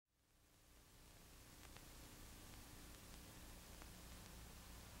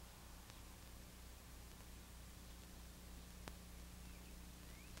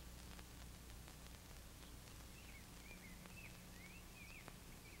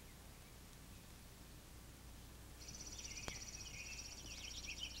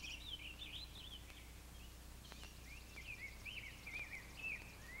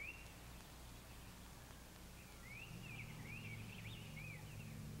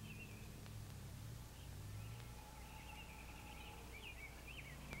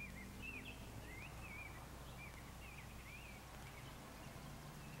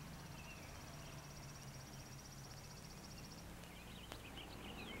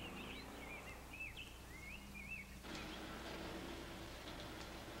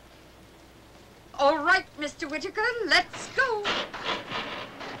All right, Mr. Whitaker, let's go.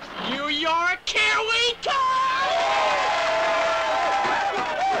 New York, here we come!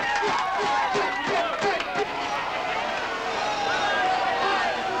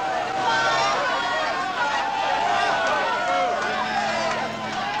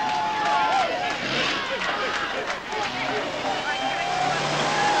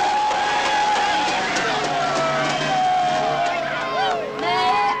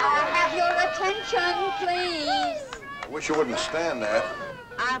 Please. I wish you wouldn't stand there.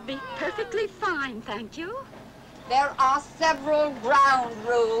 I'll be perfectly fine, thank you. There are several ground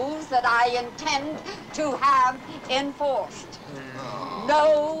rules that I intend to have enforced.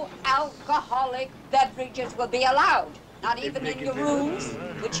 No alcoholic beverages will be allowed, not even in your rooms,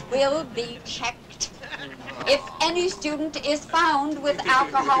 which will be checked. If any student is found with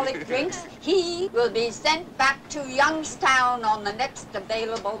alcoholic drinks, he will be sent back to Youngstown on the next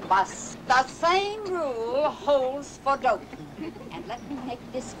available bus. The same rule holds for dope. And let me make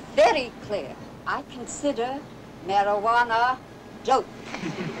this very clear. I consider marijuana dope.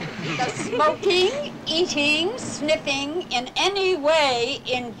 The smoking, eating, sniffing, in any way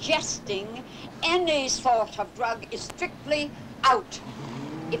ingesting any sort of drug is strictly out.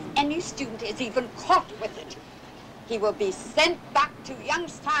 If any student is even caught with it, he will be sent back to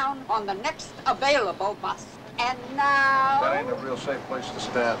Youngstown on the next available bus. And now... That ain't a real safe place to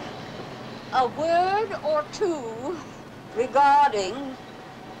stand. A word or two regarding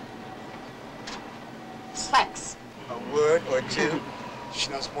sex. A word or two?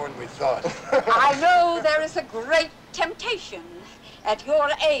 She knows more than we thought. I know there is a great temptation at your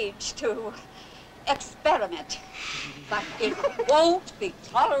age to experiment, but it won't be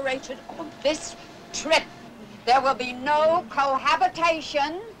tolerated on this trip. There will be no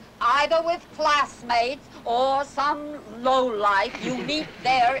cohabitation, either with classmates or some lowlife you meet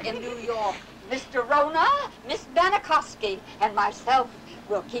there in New York. Mr. Rona, Miss Banikoski, and myself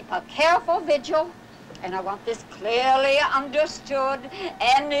will keep a careful vigil, and I want this clearly understood.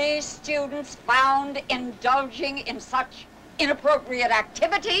 Any students found indulging in such inappropriate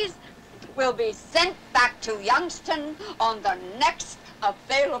activities will be sent back to Youngstown on the next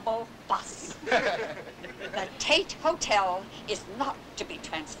available bus. The Tate Hotel is not to be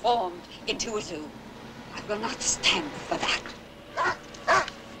transformed into a zoo. I will not stand for that.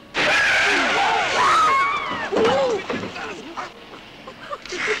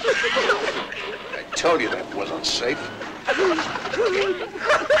 I told you that wasn't safe.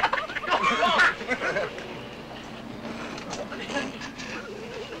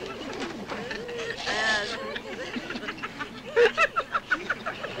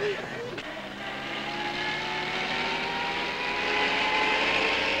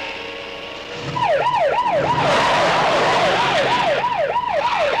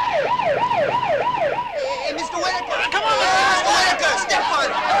 Hey, Mr. Whitaker! Come on, Mr. Whitaker! Step on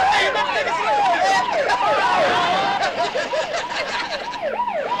it!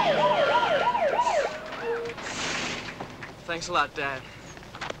 Thanks a lot, Dad.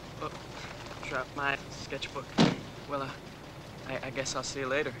 Oh, dropped my sketchbook. Well, I guess I'll see you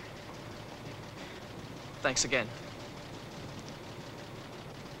later. Thanks again.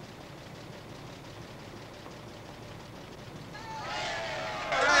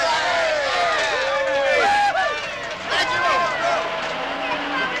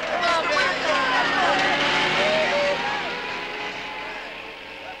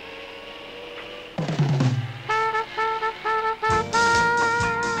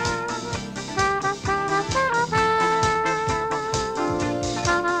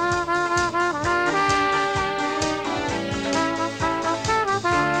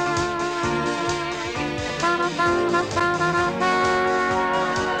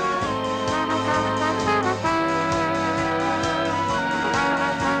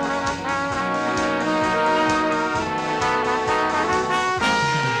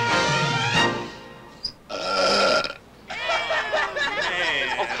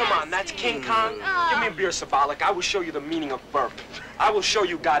 Symbolic. I will show you the meaning of burp. I will show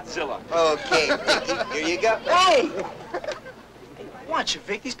you Godzilla. Okay, Vicky, here you go. Hey! Watch it,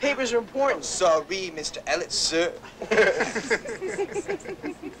 Vic. These papers are important. Sorry, Mr. Ellis, sir.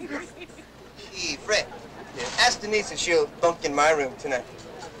 Gee, Fred, ask Denise if she'll bunk in my room tonight.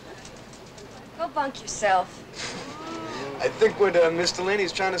 Go bunk yourself. I think what Miss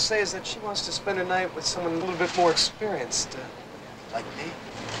Delaney's trying to say is that she wants to spend a night with someone a little bit more experienced. Like me?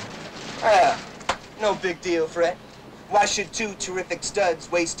 Ah. No big deal, Fred. Why should two terrific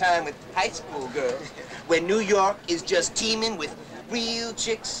studs waste time with high school girls when New York is just teeming with real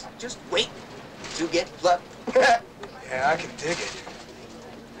chicks just waiting to get plucked? Yeah, I can dig it.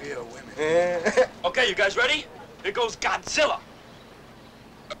 Real women. Okay, you guys ready? Here goes Godzilla.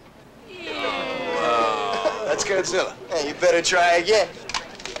 That's Godzilla. Hey, you better try again.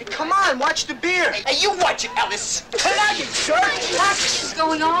 Hey, come on, watch the beer. Hey, you watch it, Ellis. Come on, you jerk. What's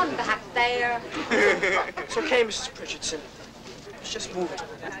going on back there? It's okay, Mrs. Pritchardson. Let's just move it.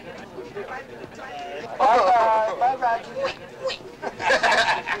 Bye-bye. Bye-bye. Wait.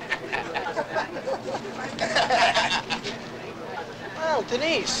 Well,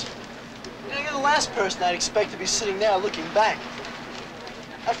 Denise, you're the last person I'd expect to be sitting there looking back.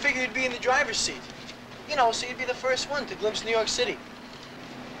 I figured you'd be in the driver's seat. You know, so you'd be the first one to glimpse New York City.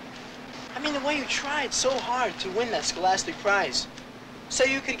 I mean, the way you tried so hard to win that scholastic prize, so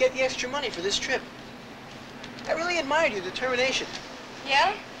you could get the extra money for this trip. I really admired your determination.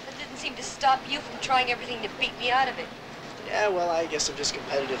 Yeah? That didn't seem to stop you from trying everything to beat me out of it. Yeah, well, I guess I'm just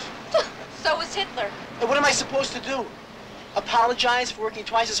competitive. So was Hitler. And what am I supposed to do? Apologize for working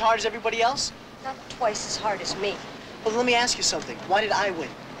twice as hard as everybody else? Not twice as hard as me. Well, let me ask you something. Why did I win?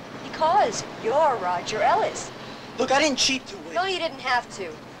 Because you're Roger Ellis. Look, I didn't cheat to win. No, you didn't have to.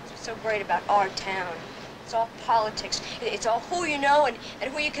 What's so great about our town? It's all politics. It's all who you know and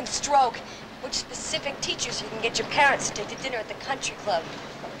who you can stroke. Which specific teachers you can get your parents to take to dinner at the country club.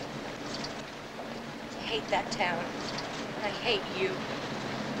 I hate that town. I hate you.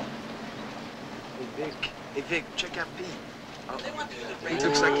 Hey, Vic. Hey, Vic, check out Pete. He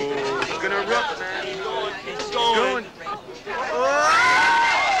looks like he's gonna erupt, man. He's going. Hey,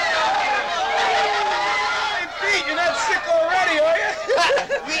 Pete, you're not sick already, are you?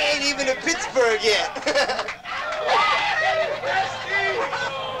 We ain't even in Pittsburgh yet.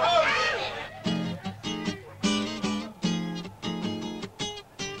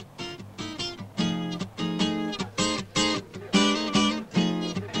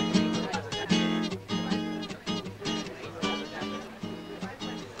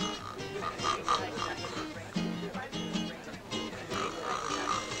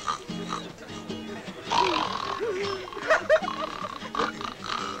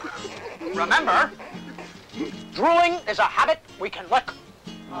 Remember, drooling is a habit we can lick.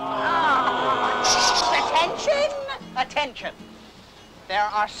 Attention! Attention. There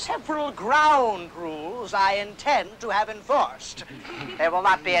are several ground rules I intend to have enforced. There will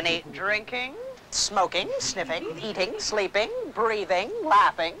not be any drinking, smoking, sniffing, eating, sleeping, breathing,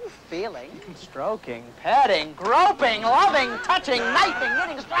 laughing, feeling, stroking, petting, groping, loving, touching, knifing,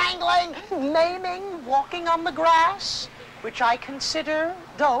 hitting, strangling, maiming, walking on the grass, which I consider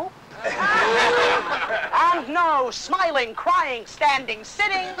dope. And no smiling, crying, standing,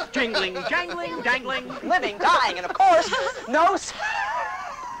 sitting, jingling, jangling, dangling, living, dying, and of course, no sex,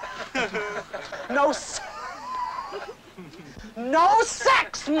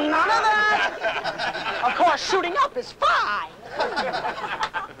 none of that. Of course, shooting up is fine.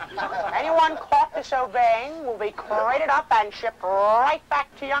 Anyone caught disobeying will be crated up and shipped right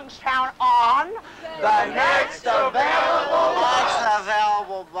back to Youngstown on the next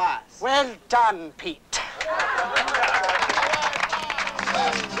available bus. Well done, Pete.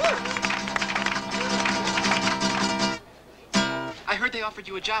 I heard they offered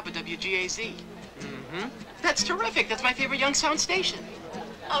you a job at WGAZ. Mm-hmm. That's terrific. That's my favorite Youngstown station.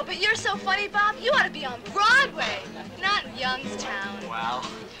 Oh, but you're so funny, Bob. You ought to be on Broadway, not in Youngstown. Well.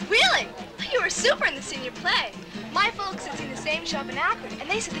 Really? You were super in the senior play. My folks had seen the same show up in Akron, and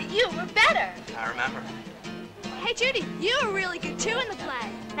they said that you were better. I remember. Hey, Judy, you were really good, too, in the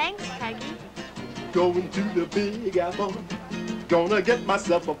play. Thanks, Peggy. Going to the Big Apple, gonna get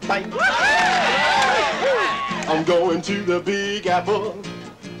myself a bite. I'm going to the Big Apple,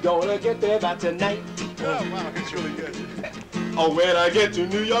 gonna get there by tonight. Oh, wow, that's really good. Oh, when I get to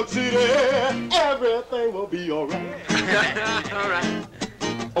New York City, everything will be all right. All right.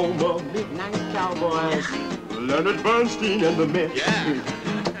 Oh, my midnight cowboys, Leonard Bernstein and the Mets. Yeah.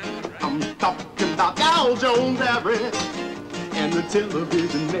 I'm talking about Al Jones, Everett, and the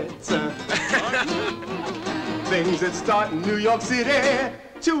television nets. Things that start in New York City,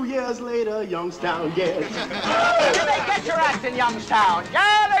 2 years later, Youngstown, yes. Did they get your act in Youngstown?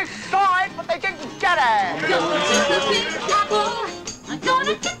 Yeah, they saw it, but they didn't get it. I'm going to the Big Apple. I'm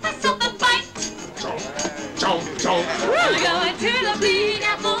gonna get myself a bite. Chomp, chomp. I'm going to the Big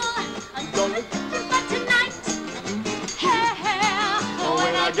Apple. I'm gonna get it by tonight. Hey, hey. Oh,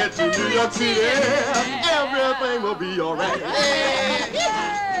 when I get to New York City, everything will be all right.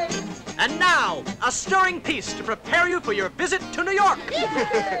 And now, a stirring piece to prepare you for your visit to New York.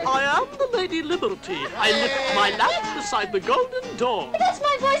 I am the Lady Liberty. I lift my lamp beside the golden door. That's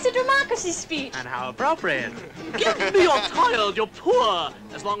my voice of democracy speech. And how appropriate. Give me you're tired, you're poor.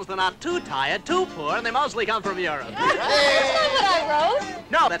 As long as they're not too tired, too poor, and they mostly come from Europe. That's not what I wrote.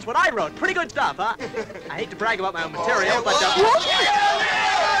 No, that's what I wrote. Pretty good stuff, huh? I hate to brag about my own material, but...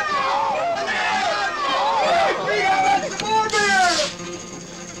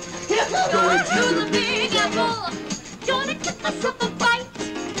 Going to the Big Apple, gonna get myself a bite.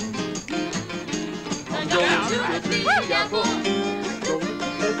 I'm going to the Big Apple,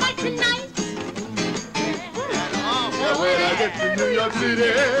 bite tonight. And when I get to New York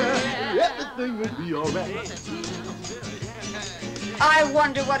City, everything will be all right. I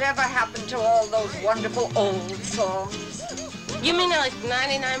wonder whatever happened to all those wonderful old songs. You mean there like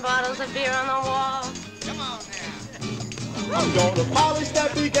 99 bottles of beer on the wall? I'm gonna polish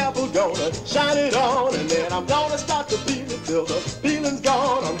that Big Apple, gonna shine it on, and then I'm gonna start to feel it till the feeling's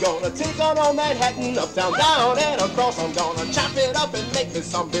gone. I'm gonna take on Manhattan, uptown, down, and across. I'm gonna chop it up and make me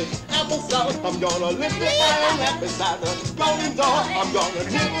some Big Apple sauce. I'm gonna lift the iron lamp beside the rolling door. I'm gonna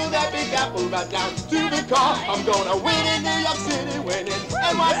nibble that Big Apple right down to the car. I'm gonna win in New York City, win in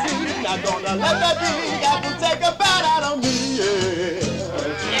NYC. Not gonna let that Big Apple take a bite out of me, yeah.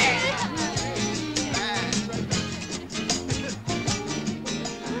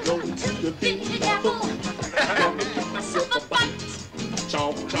 Going to the Big Apple, gonna get myself a bite.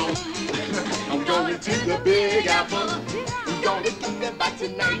 Chomp, chomp. I'm going to the Big Apple, I'm gonna get that bite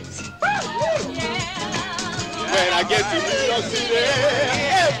tonight. When I get to New York City,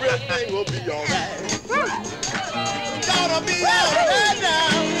 everything will be alright. Gonna be alright now.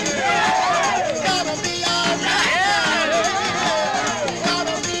 Gonna be alright.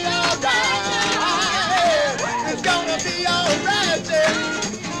 Gonna be alright. It's gonna be alright, yeah.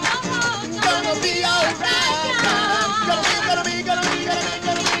 Gonna be alright now. Gonna be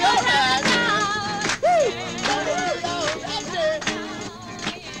alright. Woo! Gonna be alright, yeah.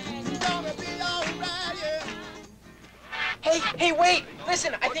 Gonna be alright, yeah. Hey, wait!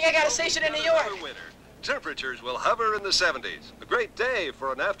 Listen, I think I got a station in New York. Winter. Temperatures will hover in the 70s. A great day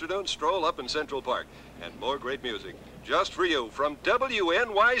for an afternoon stroll up in Central Park. And more great music just for you from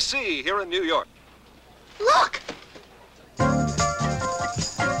WNYC here in New York. Look!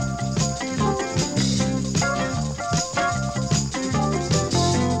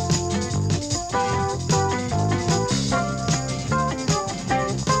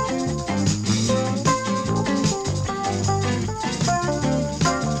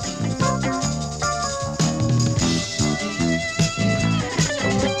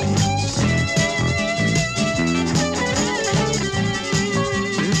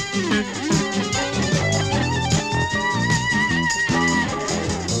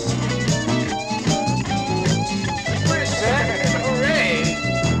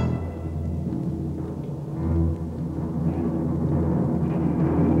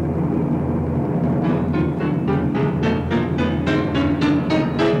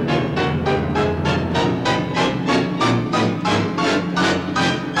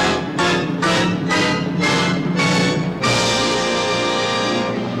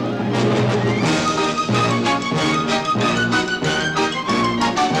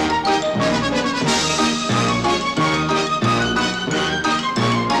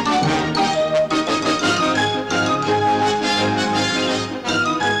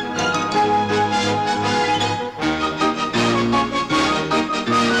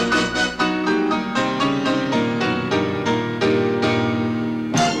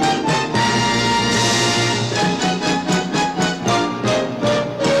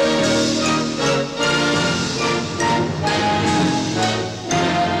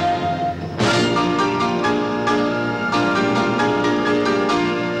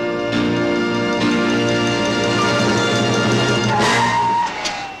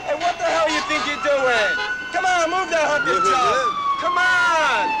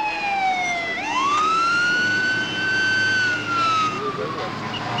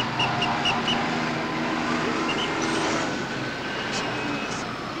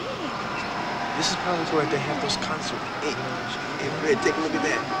 This is probably where they have those concerts. Hey, Fred, take a look at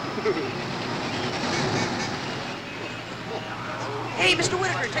that. Hey, Mr.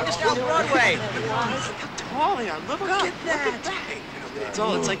 Whitaker, take us down Broadway. How tall they are. Look at that. It's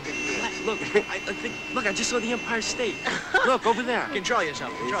all, it's like, look, I think, look, I just saw the Empire State. Look, over there. Control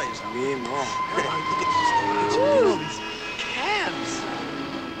yourself, control yourself. Me and Mom. Look at all these cabs.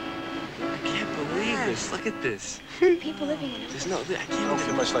 I can't believe this. Look at this. People living in it. There's no, I I don't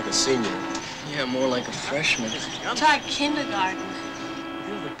feel much like a senior. Yeah, more like a freshman. It's our kindergarten.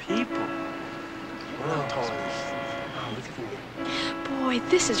 Look at the people. What are tall is? Oh, look at them. Boy,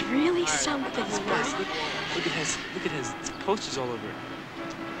 this is really something. Look at his posters all over it.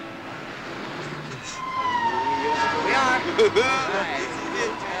 Look at this.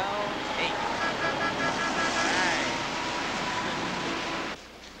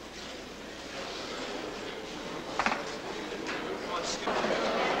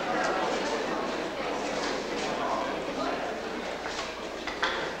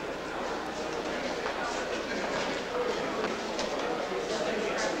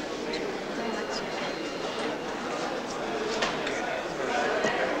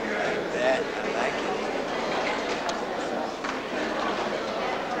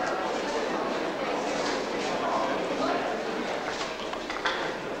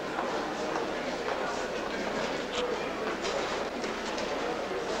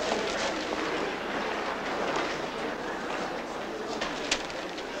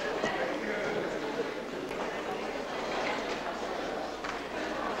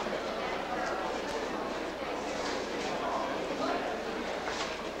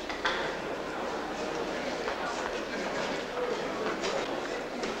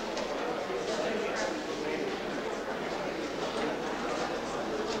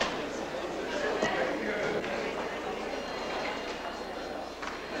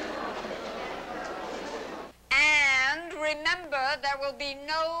 Remember, there will be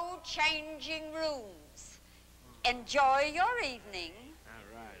no changing rooms. Enjoy your evening. All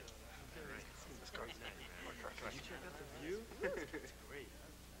right. Let's go. Can you check out the view? It's great.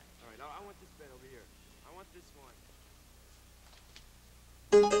 All right, I want this bed over here. I want this one.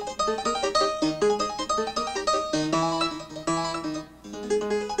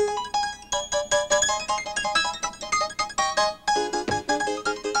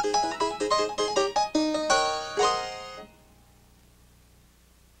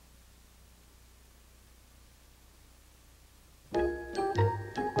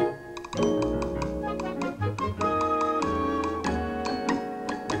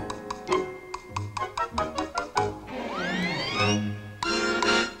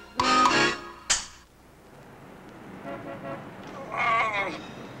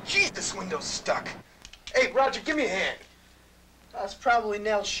 Stuck. Hey, Roger, give me a hand. It's probably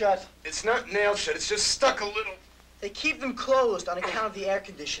nailed shut. It's not nailed shut, it's just stuck a little. They keep them closed on account of the air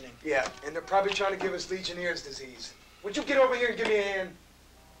conditioning. Yeah, and they're probably trying to give us Legionnaire's disease. Would you get over here and give me a hand?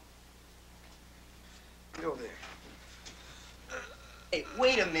 Get over there. Hey,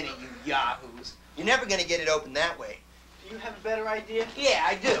 wait a minute, you yahoos. You're never gonna get it open that way. Do you have a better idea? Yeah,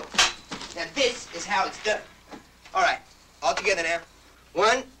 I do. Now, this is how it's done. All right, all together now.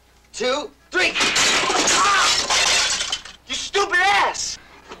 1, 2, 3. Ah! You stupid ass!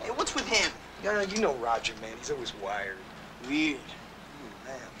 Hey, what's with him? Yeah, you know Roger, man. He's always wired. Weird.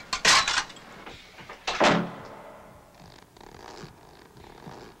 Man.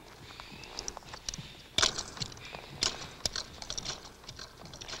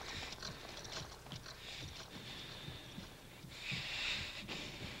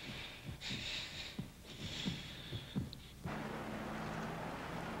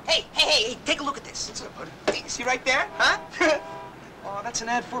 Hey, take a look at this. What's up, buddy? Hey, see right there? Huh? Oh, that's an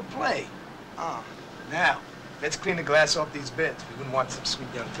ad for a play. Oh, now, let's clean the glass off these beds. We wouldn't want some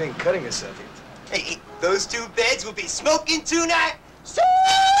sweet young thing cutting us of it. Hey, those two beds will be smoking tonight. See?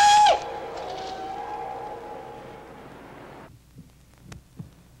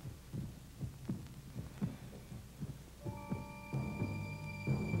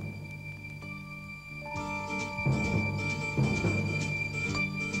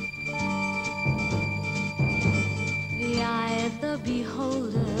 The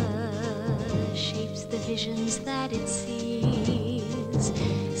beholder shapes the visions that it sees.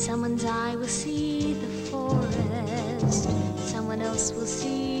 Someone's eye will see the forest, someone else will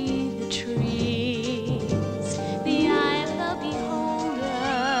see the trees. The eye of the beholder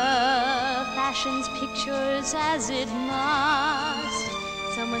fashions pictures as it must.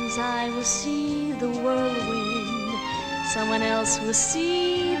 Someone's eye will see the whirlwind, someone else will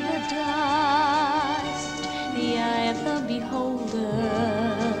see the dust. The eye of the beholder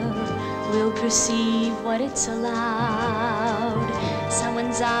will perceive what it's allowed.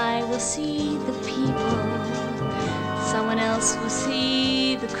 Someone's eye will see the people, someone else will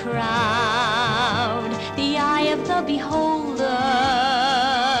see the crowd. The eye of the beholder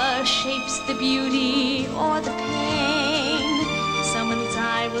shapes the beauty or the pain. Someone's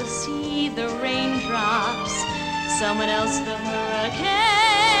eye will see the raindrops, someone else the hurricane.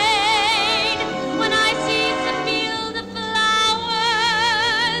 When I see the field of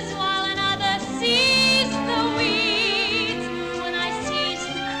flowers, while another sees the weeds. When I sees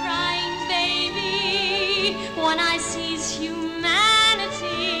the crying baby, when I sees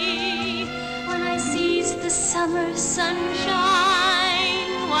humanity. When I sees the summer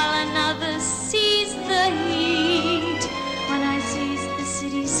sunshine, while another sees the heat.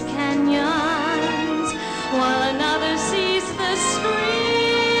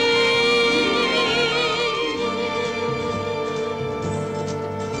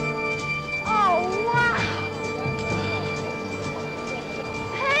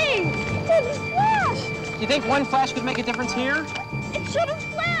 didn't flash. You think one flash could make a difference here? It should have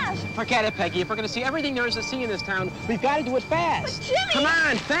flashed. Forget it, Peggy. If we're going to see everything there is to see in this town, we've got to do it fast. But Jimmy! Come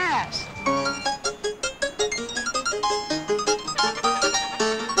on, fast!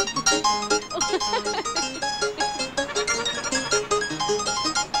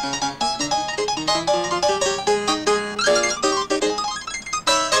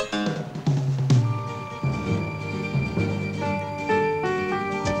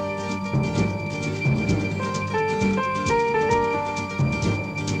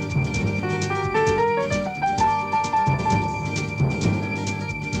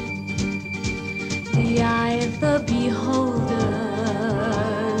 The eye of the beholder,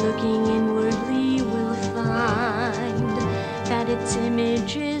 looking inwardly, will find that its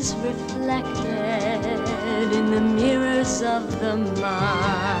image is reflected in the mirrors of the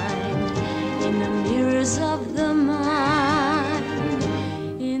mind, in the mirrors of the mind,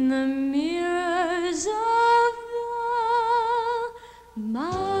 in the mirrors of the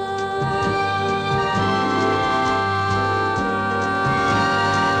mind.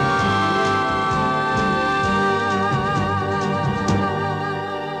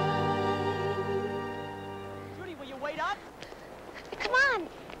 Come on.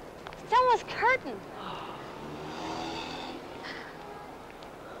 It's almost curtain.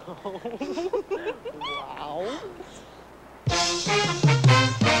 Wow.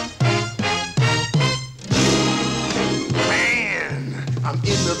 Man, I'm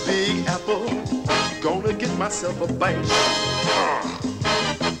in the Big Apple, gonna get myself a bite.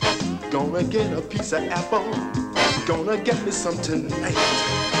 Gonna get a piece of apple, gonna get me some tonight.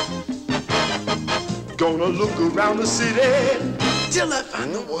 Gonna look around the city till I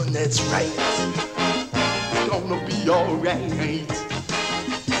find the one that's right. It's gonna be alright.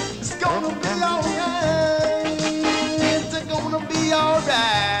 It's gonna be alright. It's gonna be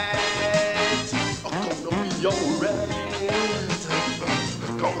alright. It's gonna be alright.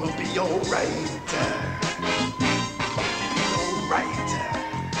 Gonna be alright. Alright.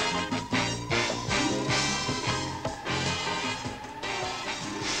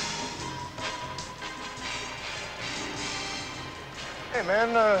 Hey,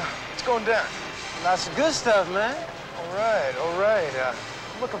 man, what's going down? Lots of good stuff, man. All right, all right.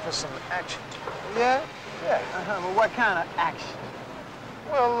 I'm looking for some action. Yeah? Yeah. Well, what kind of action?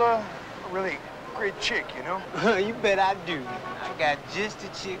 Well, a really great chick, you know? You bet I do. I got just a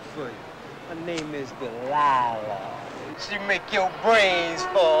chick for you. Her name is Delilah. She make your brains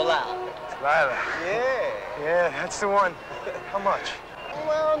fall out. Lila. Yeah. Yeah, that's the one. How much?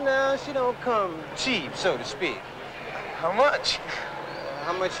 Well, now, she don't come cheap, so to speak. How much?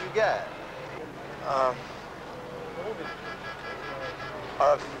 How much you got?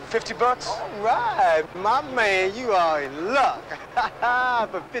 50 bucks? All right, my man, you are in luck.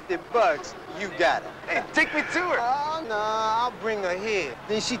 For 50 bucks, you got it. Hey, take me to her. Oh, no, I'll bring her here.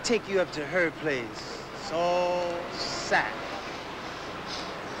 Then she take you up to her place. It's all set.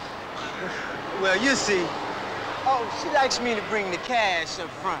 Well, you see. Oh, she likes me to bring the cash up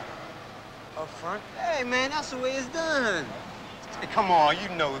front. Up front? Hey, man, that's the way it's done. Hey, come on, you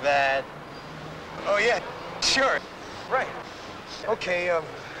know that. Oh, yeah, sure. Right. Okay,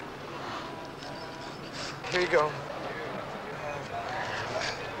 here you go.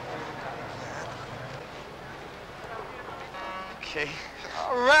 Okay.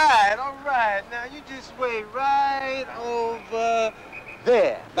 All right. Now, you just wait right over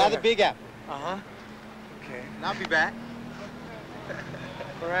there, by the Big Apple. Uh-huh. Okay. And I'll be back.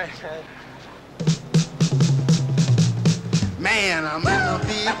 All right. Man, I'm in the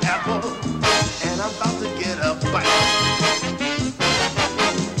Big Apple, and I'm about to get a bite.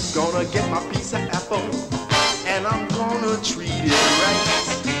 Gonna get my piece of apple, and I'm gonna treat it right.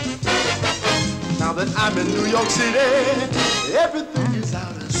 Now that I'm in New York City, everything is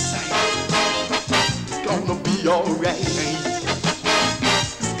out of sight. It's gonna be alright.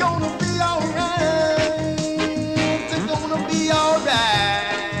 It's gonna be alright. It's gonna be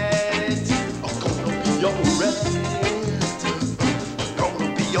alright. It's gonna be alright.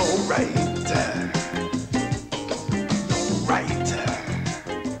 Gonna be alright.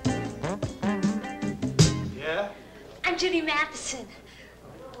 Yeah? I'm Judy Matheson.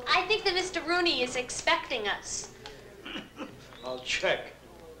 I think that Mr. Rooney is expecting us. I'll check.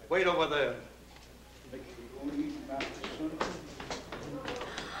 Wait over there.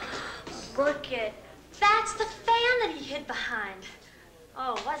 Look it. That's the fan that he hid behind.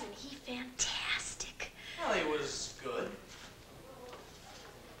 Oh, wasn't he fantastic? Well, he was good.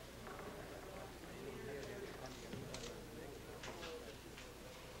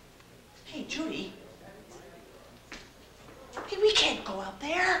 Hey, Judy. Hey, we can't go out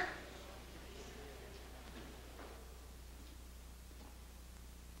there.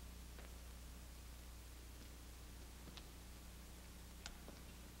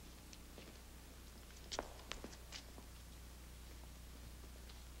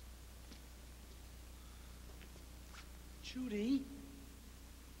 Judy?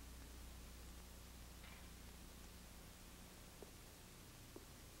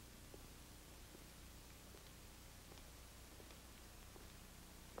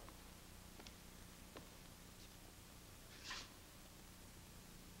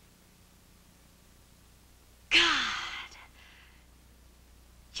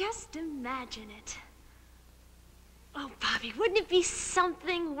 Just imagine it. Oh, Bobby, wouldn't it be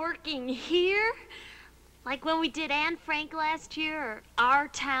something working here? Like when we did Anne Frank last year, or Our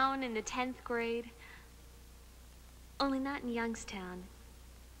Town in the 10th grade. Only not in Youngstown.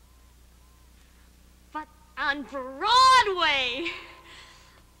 But on Broadway!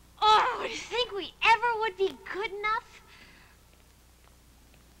 Oh, do you think we ever would be good enough?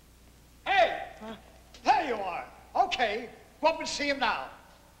 Hey! There you are. Okay, go up and see him now.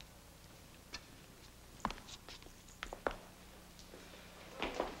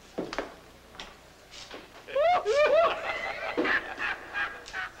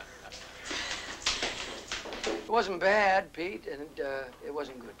 It wasn't bad, Pete, and it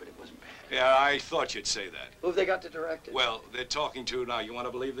wasn't good, but it wasn't bad. Yeah, I thought you'd say that. Who've they got to direct it? Well, they're talking to now. You want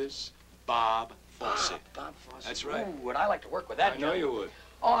to believe this? Bob Fosse. Bob Fosse. That's right. Ooh, would I like to work with that I know you would.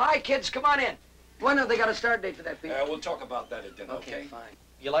 Oh, hi, kids. Come on in. When have they got a start date for that, Pete? We'll talk about that at dinner, okay? Fine.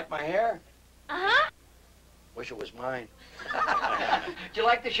 You like my hair? Uh-huh. Wish it was mine. Did you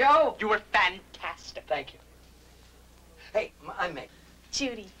like the show? You were fantastic. Thank you. Hey, I'm Meg.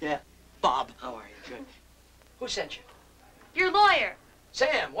 Judy. Yeah. Bob. How are you? Good. Who sent you? Your lawyer.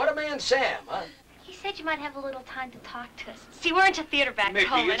 Sam. What a man, Sam, huh? He said you might have a little time to talk to us. See, we're into theater back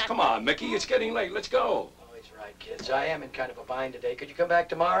home. Mickey, come on, Mickey. It's getting late. Let's go. Oh, he's right, kids. I am in kind of a bind today. Could you come back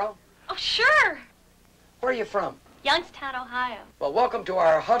tomorrow? Oh, sure. Where are you from? Youngstown, Ohio. Well, welcome to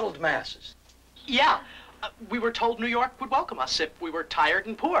our huddled masses. Yeah. We were told New York would welcome us if we were tired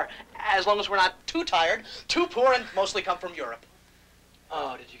and poor. As long as we're not too tired, too poor, and mostly come from Europe.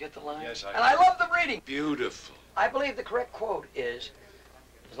 Oh, did you get the line? Yes, And I love the reading. Beautiful. I believe the correct quote is,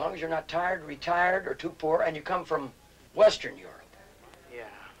 as long as you're not tired, retired, or too poor, and you come from Western Europe. Yeah.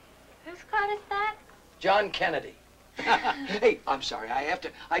 Whose quote is that? John Kennedy. Hey, I'm sorry. I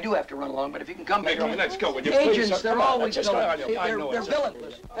do have to run along, but if you can come back. Mickey, let's go. Would you please, Agents, sir? they're Come on, always let's just villains. go. I know They're it's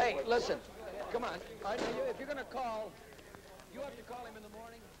villains. Hey, listen. Come on. If you're going to call, you have to call him in the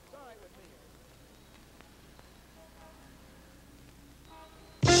morning. It's all right with me.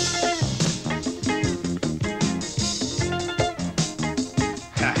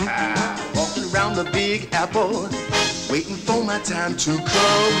 Walking around the Big Apple, waiting for my time to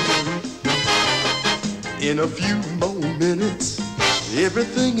come. In a few more minutes,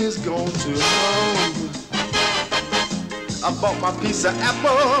 everything is going to home. I bought my piece of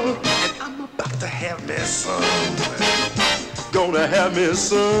apple, and I'm about to have me some. Gonna have me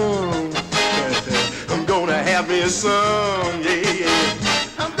some. I'm gonna have me some, yeah.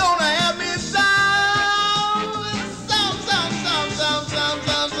 I'm gonna have me some.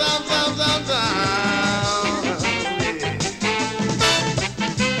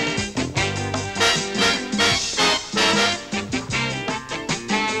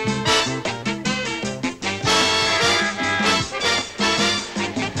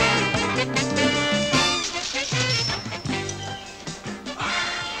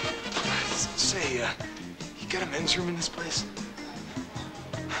 Say, you got a men's room in this place?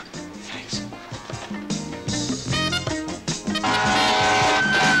 Thanks.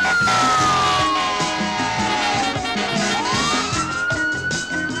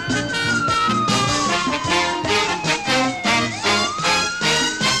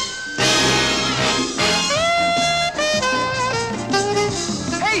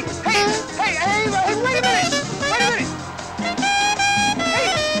 Hey, wait a minute. Hey.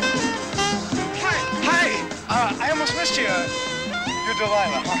 Hi, I almost missed you. You're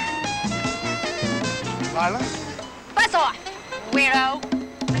Delilah, huh? Delilah? Buzz off, weirdo.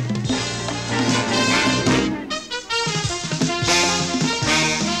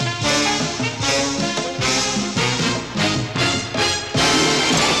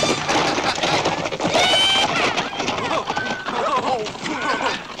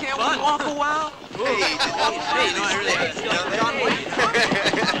 Can't we walk a while? Hey, no, I really... Jon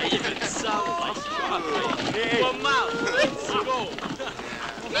Lipton. Even sound like Jon Lipton. One mouth. Let's go.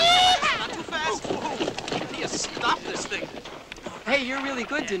 Not too fast. Here, stop this thing. Hey, you're really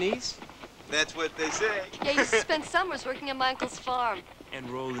good, Denise. That's what they say. Yeah, you spent summers working on my uncle's farm. And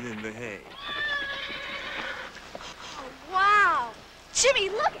rolling in the hay. Oh, wow. Jimmy,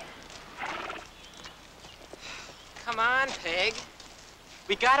 look it. Come on, Peg.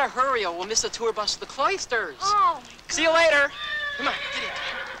 We gotta hurry or we'll miss the tour bus to the cloisters. Oh. See you later. Come on, get in.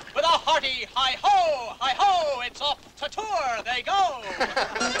 With a heart party, hi-ho, it's off to tour they go.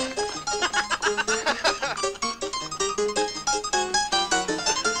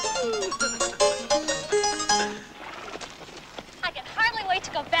 I can hardly wait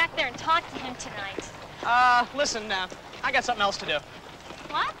to go back there and talk to him tonight. Listen, I got something else to do.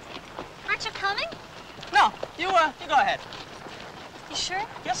 What? Aren't you coming? No, you go ahead. You sure?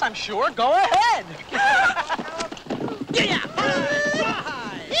 Yes, I'm sure. Go ahead. Yeah!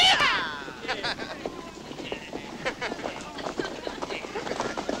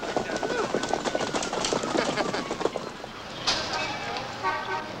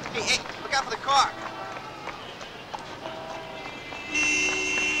 Hey, look out for the car.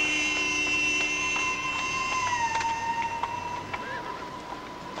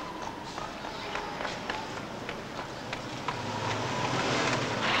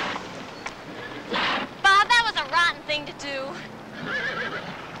 Bob, that was a rotten thing to do.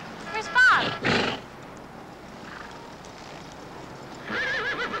 Where's Bob?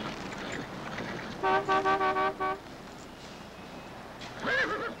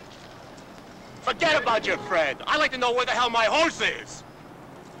 Forget about your friend. I'd like to know where the hell my horse is.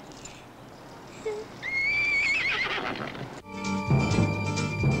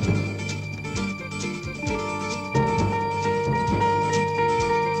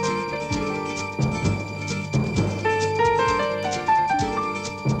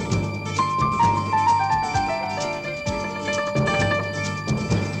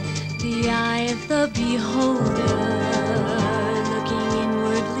 The eye of the beholder, looking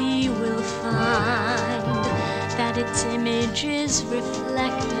inwardly, will find that its image is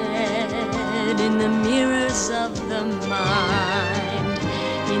reflected in the mirrors of the mind,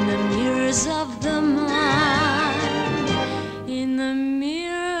 in the mirrors of the mind, in the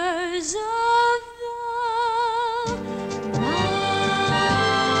mirrors of the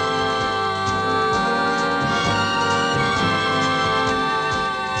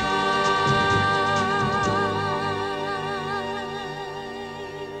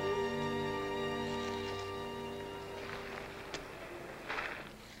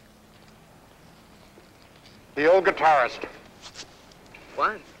The old guitarist.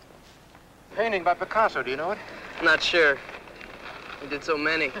 What? Painting by Picasso, do you know it? Not sure. He did so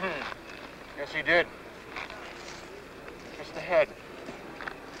many. Yes, he did. Just the head.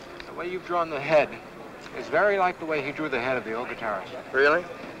 The way you've drawn the head is very like the way he drew the head of the old guitarist. Really?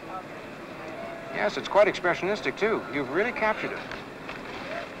 Yes, it's quite expressionistic, too. You've really captured it.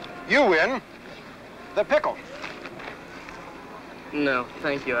 You win the pickle. No,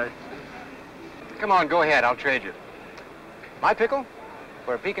 thank you. Come on, go ahead. I'll trade you. My pickle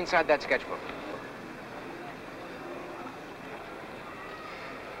for a peek inside that sketchbook.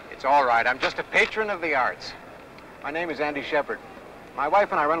 It's all right. I'm just a patron of the arts. My name is Andy Shepard. My wife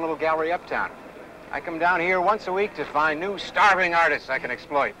and I run a little gallery uptown. I come down here once a week to find new starving artists I can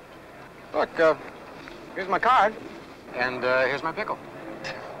exploit. Look, here's my card, and here's my pickle.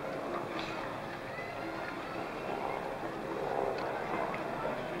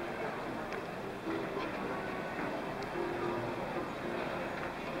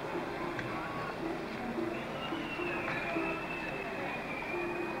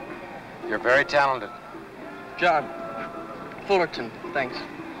 You're very talented. John Fullerton, thanks.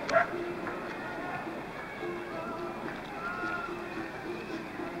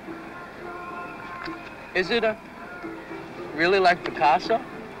 Is it really like Picasso?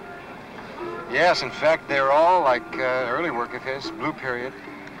 Yes, in fact, they're all like early work of his, Blue Period.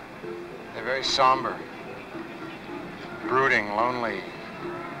 They're very somber, brooding, lonely,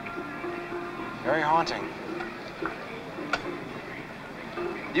 very haunting.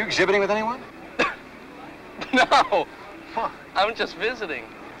 You exhibiting with anyone? No. Huh. I'm just visiting.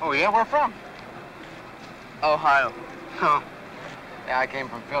 Oh, yeah? Where from? Ohio. Huh. Yeah, I came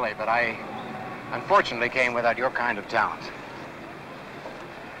from Philly, but I unfortunately came without your kind of talent.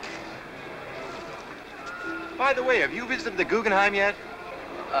 By the way, have you visited the Guggenheim yet?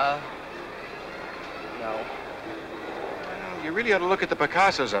 No. Well, you really ought to look at the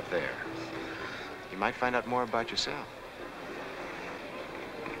Picassos up there. You might find out more about yourself.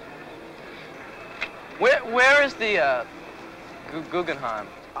 Where is the Guggenheim?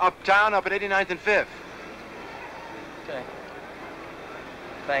 Uptown, up at 89th and 5th. Okay.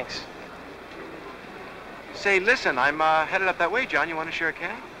 Thanks. Say, listen, I'm headed up that way, John. You want to share a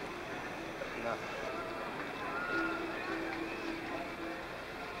cab? No.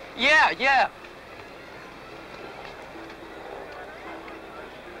 Yeah.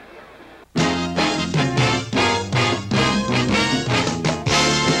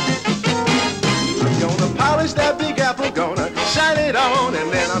 Gonna polish that big apple, gonna shine it on,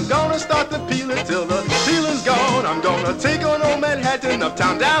 and then I'm gonna start to peel it till the peeling's gone. I'm gonna take on old Manhattan,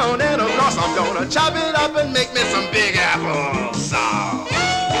 uptown, down, and across. I'm gonna chop it up and make me some Big Apple sauce.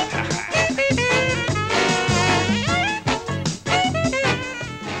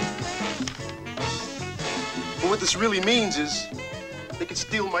 But what this really means is they can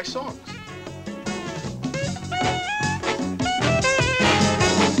steal my songs.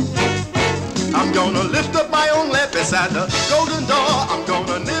 I'm gonna lift up my own lamp beside the golden door. I'm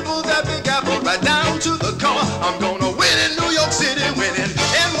gonna nibble that Big Apple right down to the core. I'm gonna win in New York City, win in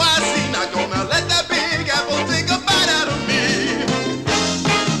NYC. Not gonna let that Big Apple take a bite out of me.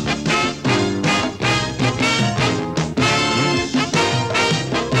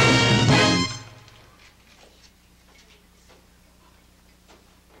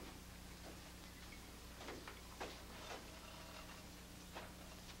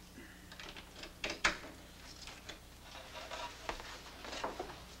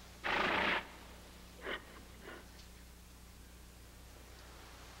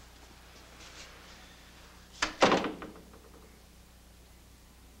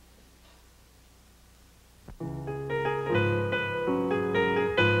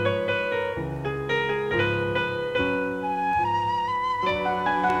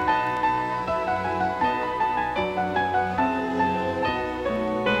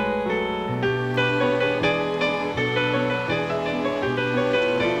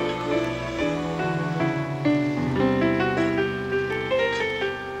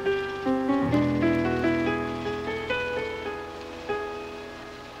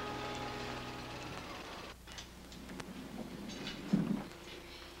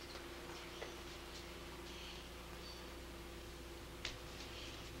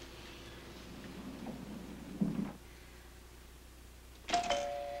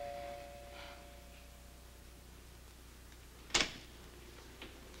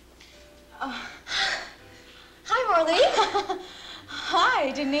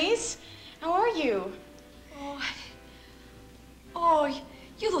 Hi, Denise. How are you? Oh,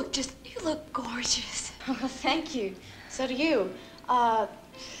 you look gorgeous. Oh, thank you. So do you. I'm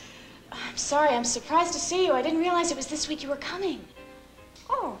sorry, I'm surprised to see you. I didn't realize it was this week you were coming.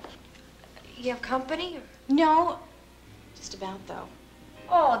 Oh, you have company? No, just about, though.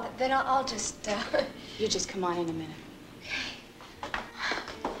 Oh, then I'll just, You just come on in a minute.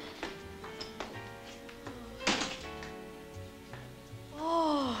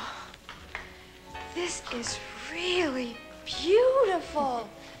 Oh, this is really beautiful.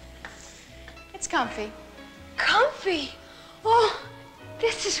 It's comfy. Comfy? Oh,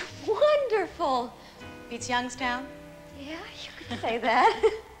 this is wonderful. Beats Youngstown? Yeah, you could say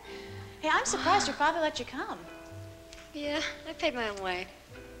that. Hey, I'm surprised your father let you come. Yeah, I paid my own way.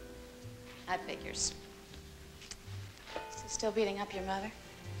 That figures. Is he still beating up your mother?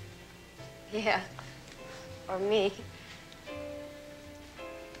 Yeah, or me.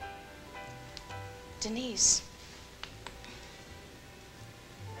 Denise,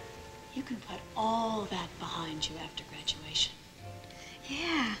 you can put all that behind you after graduation.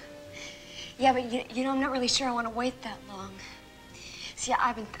 Yeah. Yeah, but you know, I'm not really sure I want to wait that long. See,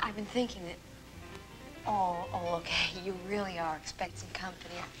 I've been thinking that. Oh, okay. You really are expecting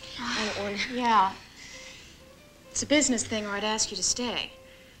company. I don't want to. Yeah. It's a business thing, or I'd ask you to stay.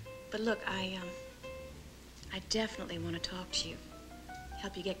 But look, I definitely want to talk to you.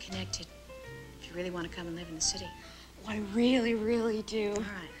 Help you get connected. If you really want to come and live in the city. Oh, I really, really do. All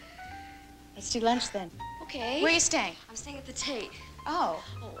right. Let's do lunch then. Okay. Where are you staying? I'm staying at the Tate. Oh.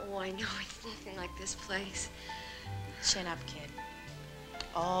 Oh, I know. It's nothing like this place. Chin up, kid.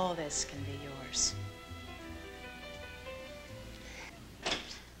 All this can be yours. I'll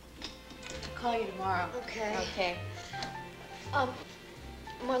call you tomorrow. Okay. Okay.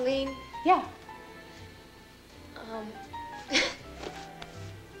 Marlene? Yeah.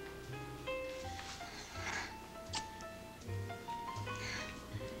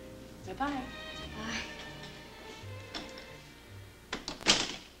 Bye-bye. Bye.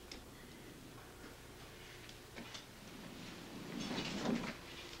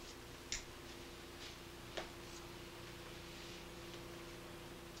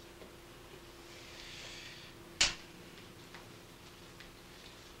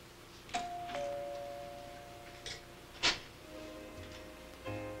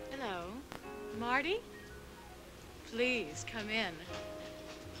 Hello. Marty? Please, come in.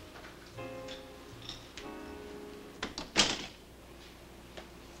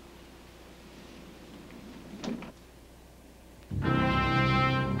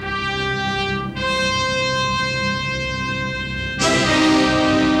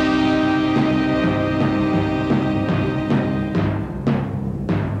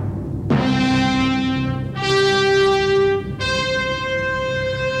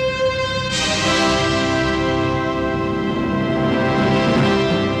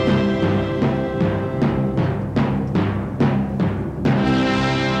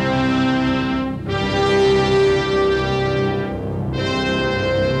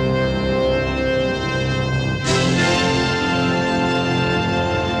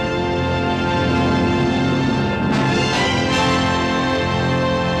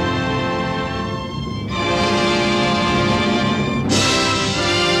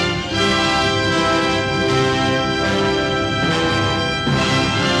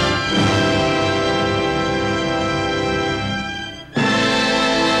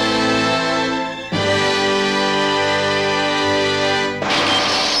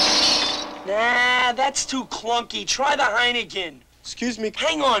 That's too clunky. Try the Heineken. Excuse me.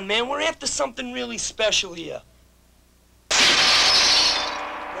 Hang on, man. We're after something really special here.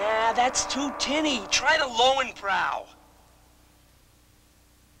 Nah, that's too tinny. Try the Lowenprow.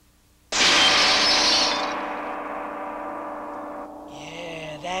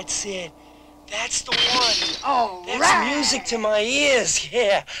 Yeah, that's it. That's the one. Oh, That's music to my ears,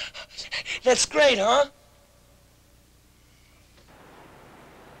 yeah. That's great, huh?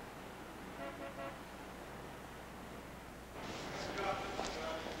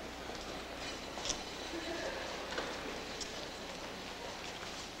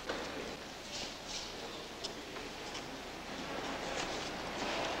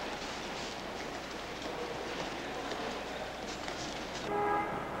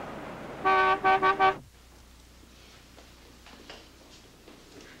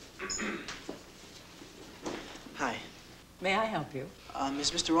 Hi. May I help you?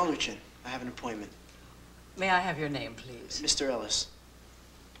 Is Mr. Aldrich in? I have an appointment. May I have your name, please? Mr. Ellis.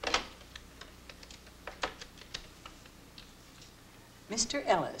 Mr.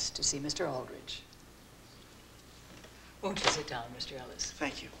 Ellis to see Mr. Aldrich. Won't you sit down, Mr. Ellis?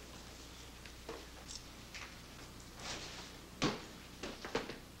 Thank you.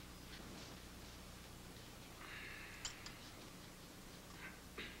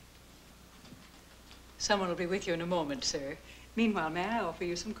 Someone will be with you in a moment, sir. Meanwhile, may I offer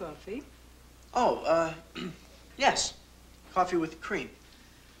you some coffee? Oh, yes. Coffee with cream.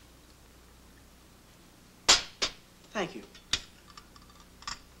 Thank you.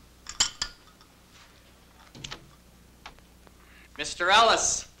 Mr.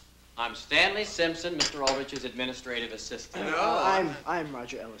 Ellis, I'm Stanley Simpson, Mr. Aldrich's administrative assistant. I'm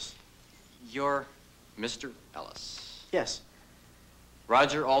Roger Ellis. You're Mr. Ellis. Yes,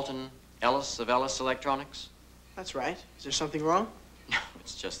 Roger Alton Ellis of Ellis Electronics? that's right. Is there something wrong? No,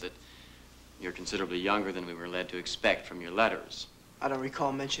 it's just that you're considerably younger than we were led to expect from your letters. I don't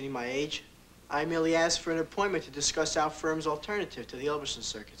recall mentioning my age. I merely asked for an appointment to discuss our firm's alternative to the Elverson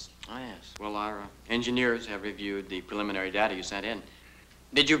circuits. Oh, yes. Well, our engineers have reviewed the preliminary data you sent in.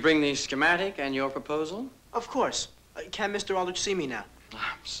 Did you bring the schematic and your proposal? Of course. Can Mr. Aldrich see me now?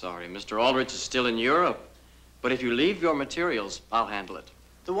 I'm sorry, Mr. Aldrich is still in Europe. But if you leave your materials, I'll handle it.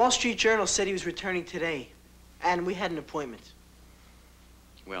 The Wall Street Journal said he was returning today, and we had an appointment.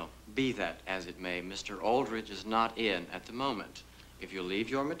 Well, be that as it may, Mr. Aldrich is not in at the moment. If you leave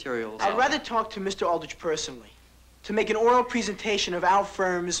your materials, I'd rather talk to Mr. Aldrich personally, to make an oral presentation of our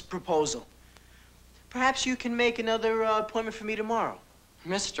firm's proposal. Perhaps you can make another appointment for me tomorrow.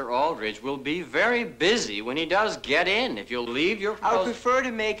 Mr. Aldrich will be very busy when he does get in. If you'll leave your I would prefer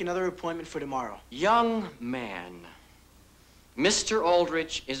to make another appointment for tomorrow. Young man, Mr.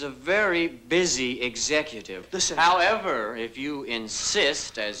 Aldrich is a very busy executive. Listen. However, if you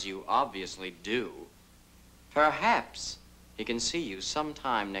insist, as you obviously do, perhaps he can see you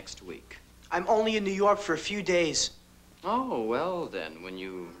sometime next week. I'm only in New York for a few days. Oh, well then, when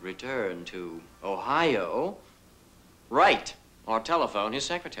you return to Ohio, write or telephone his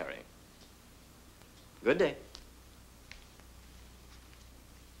secretary. Good day.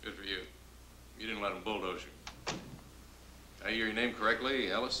 Good for you. You didn't let him bulldoze you. Did I hear your name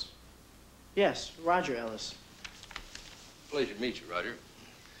correctly, Ellis? Yes, Roger Ellis. Pleasure to meet you, Roger.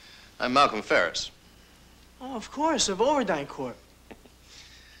 I'm Malcolm Ferris. Oh, of course, of Overdyne Corp.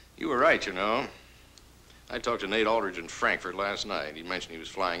 You were right, you know. I talked to Nate Aldrich in Frankfurt last night. He mentioned he was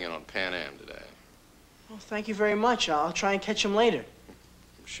flying in on Pan Am today. Well, thank you very much. I'll try and catch him later.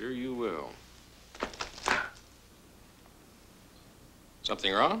 I'm sure you will.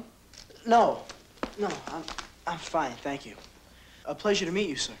 Something wrong? No, I'm fine, thank you. A pleasure to meet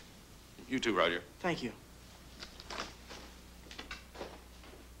you, sir. You too, Roger. Thank you.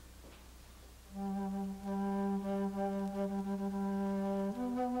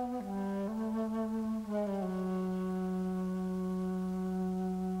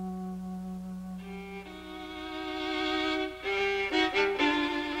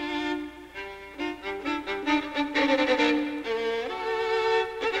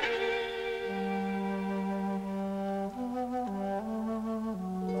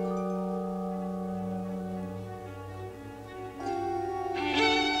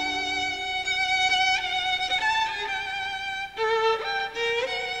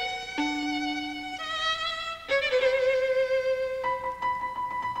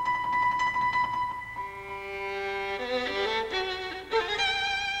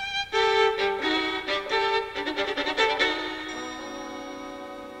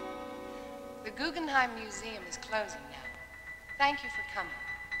 Museum is closing now. Thank you for coming.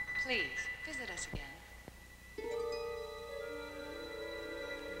 Please, visit us again.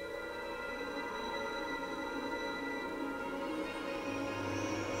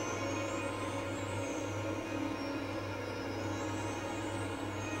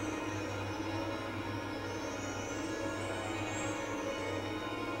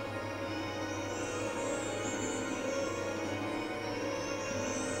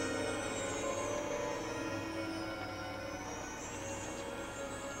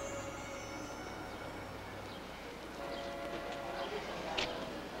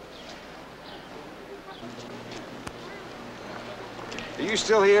 you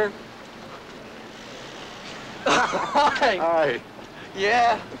still here? Hi. Hi.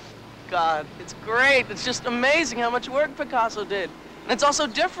 Yeah. God, it's great. It's just amazing how much work Picasso did. And it's also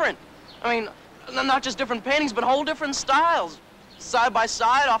different. I mean, not just different paintings, but whole different styles. Side by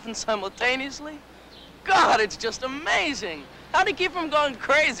side, often simultaneously. God, it's just amazing. How'd he keep from going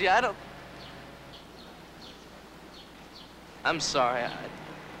crazy? I don't... I'm sorry.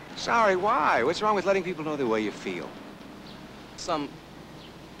 Sorry, why? What's wrong with letting people know the way you feel? Some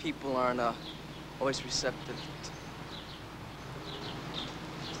people aren't always receptive.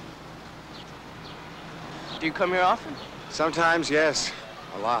 Do you come here often? Sometimes, yes.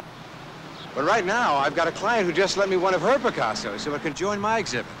 A lot. But right now, I've got a client who just lent me one of her Picassos so it can join my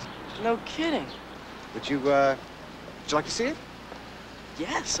exhibit. No kidding. Would you like to see it?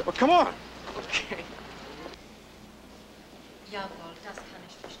 Yes. Well, come on. Okay. Jawohl, das kann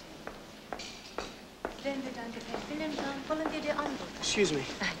ich verstehen. Wenn wir dein Gefäß finden, dann wollen wir dir anrufen. Excuse me.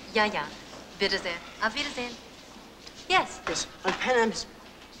 Ja, ja. Bitte sehr. Auf Wiedersehen. Yes. Yes. On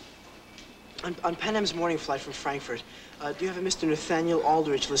Pan Am's morning flight from Frankfurt, do you have a Mr. Nathaniel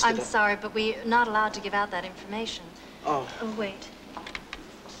Aldrich listed? I'm sorry, but we're not allowed to give out that information. Oh. Oh, wait.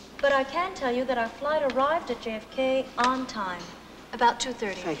 But I can tell you that our flight arrived at JFK on time, about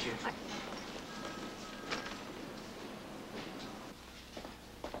 2:30. Thank you.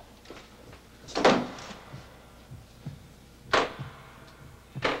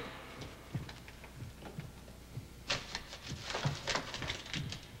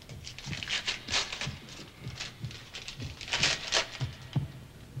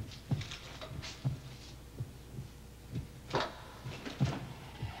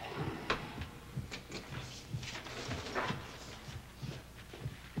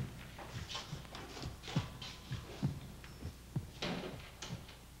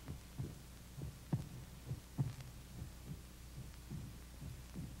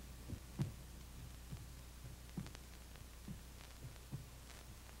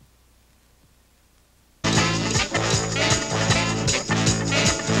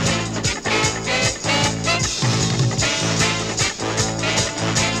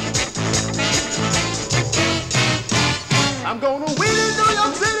 I'm gonna wait in New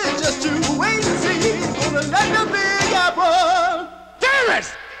York City just to wait and see. Gonna let the Big Apple, damn it,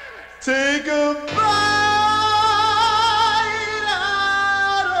 take a bite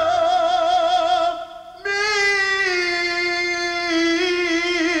out of me.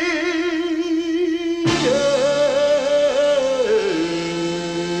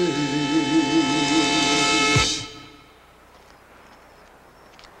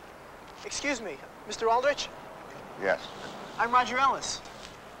 Excuse me, Mr. Aldrich? Yes. I'm Roger Ellis.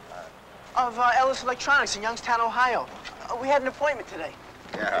 Of Ellis Electronics in Youngstown, Ohio. We had an appointment today.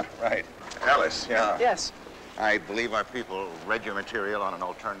 Yeah, right. Ellis, yeah. Yes. I believe our people read your material on an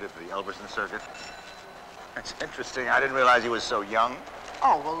alternative to the Elverson circuit. That's interesting. I didn't realize he was so young.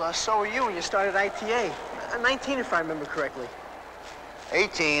 Oh, well, so were you when you started ITA. 19, if I remember correctly.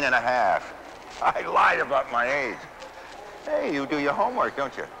 18 and a half. I lied about my age. Hey, you do your homework,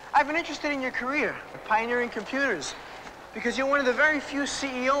 don't you? I've been interested in your career, pioneering computers, because you're one of the very few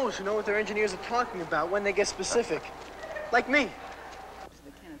CEOs who know what their engineers are talking about when they get specific. Like me.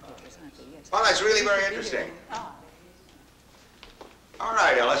 Well, that's really very interesting. All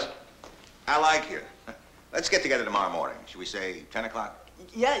right, Ellis. I like you. Let's get together tomorrow morning. Should we say 10 o'clock?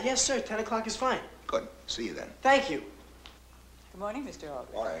 Yeah, yes, sir. 10 o'clock is fine. Good. See you then. Thank you. Good morning, Mr.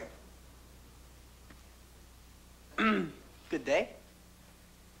 Aldrich. Morning. Good day.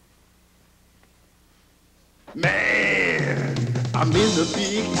 Man, I'm in the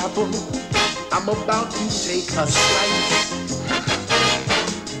Big Apple. I'm about to take a slice.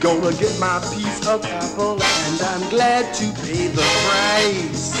 Gonna get my piece of apple, and I'm glad to pay the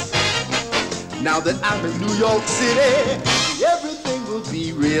price. Now that I'm in New York City, everything will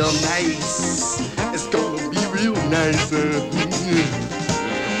be real nice. It's gonna be real nice. Real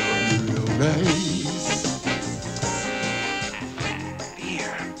nice.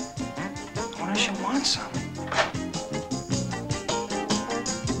 Beer. Why does she want some?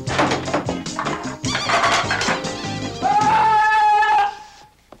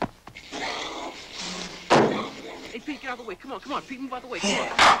 Hey, Pete, get out of the way. Come on, Pete, move out of the way. Come on.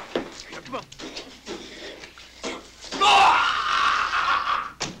 Come on.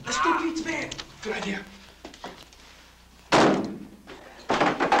 Let's do Pete's band. Good idea.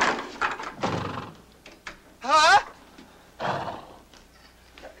 Huh?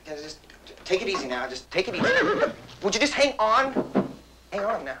 Just take it easy now. Just take it easy. Would you just hang on? Hang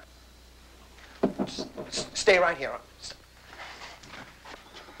on now. Just stay right here.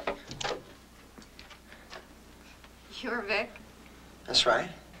 You're Vic. That's right.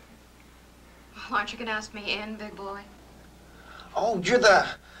 Aren't you gonna ask me in, big boy? Oh, you're the...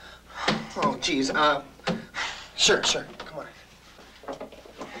 Oh, geez. Sure. Come on.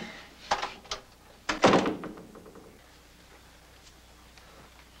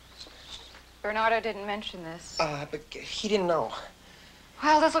 Bernardo didn't mention this. But he didn't know.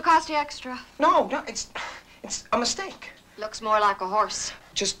 Well, this'll cost you extra. No, it's a mistake. Looks more like a horse.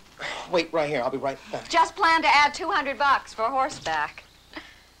 Just wait right here. I'll be right back. Just plan to add $200 for horseback.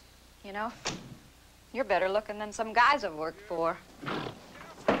 You know, you're better looking than some guys I've worked for.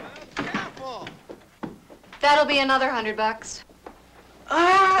 Careful! That'll be another $100.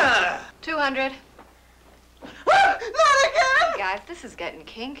 200. Not again! Guys, this is getting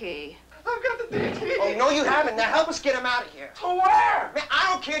kinky. I've got the DT. Oh, no, you haven't. Now help us get him out of here. To where? Man, I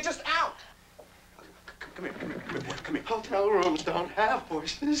don't care. Just out. Come here. Hotel rooms don't have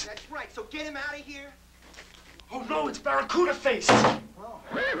horses. That's right. So get him out of here. Oh, no, it's Barracuda Face.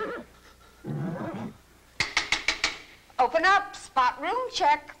 Open up. Spot room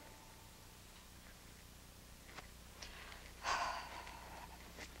check.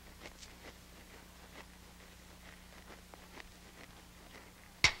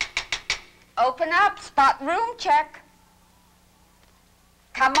 Open up. Spot room check.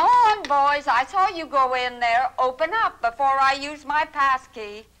 Come on, boys. I saw you go in there. Open up before I use my pass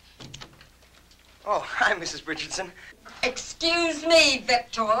key. Oh, hi, Mrs. Richardson. Excuse me,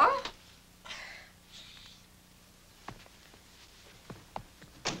 Victor.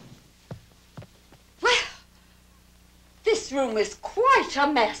 Well, this room is quite a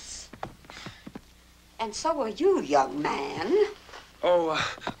mess. And so are you, young man. Oh,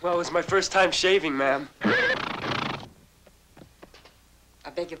 well, it was my first time shaving, ma'am. I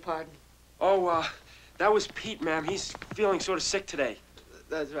beg your pardon? Oh, that was Pete, ma'am. He's feeling sort of sick today.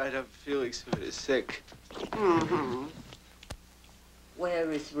 That's right, I'm feeling sort of sick. Mm-hmm.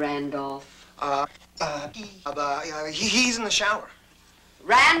 Where is Randolph? He's in the shower.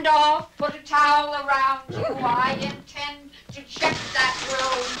 Randolph, put a towel around you. I intend to check that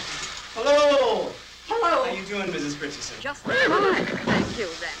room. Hello! Hello. How you doing, Mrs. Richardson? Just fine, thank you,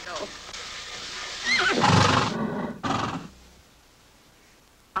 Randolph.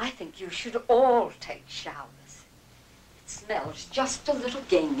 I think you should all take showers. It smells just a little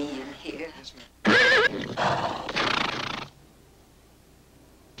gamey in here. Yes, ma'am.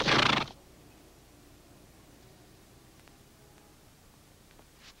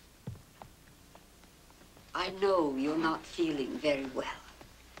 I know you're not feeling very well,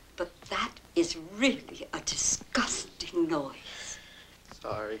 but that is really a disgusting noise.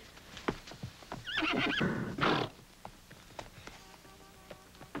 Sorry.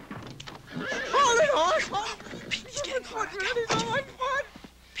 Holy horse! Pete, he's getting quiet.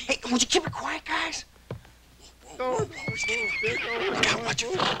 Hey, would you keep it quiet, guys? Don't watch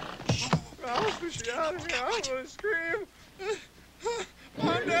it. Ralph, get out of here. I'm gonna scream.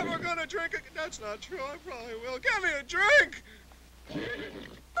 I'm never gonna drink again. That's not true. I probably will. Give me a drink.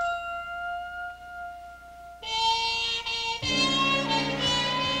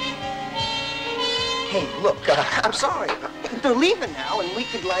 Hey, look, I'm sorry. They're leaving now, and we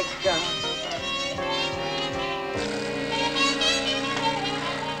could, like,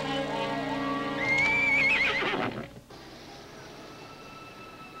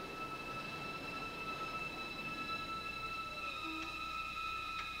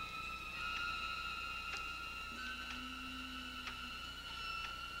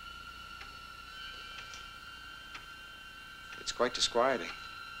 It's quite disquieting.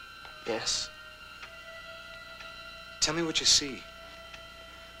 Yes. Tell me what you see.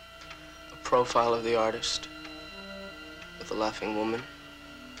 A profile of the artist with a laughing woman.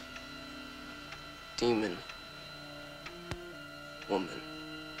 Demon. Woman.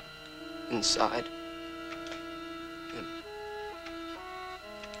 Inside him.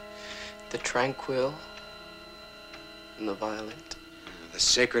 The tranquil and the violent. The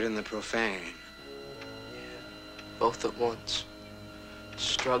sacred and the profane. Both at once.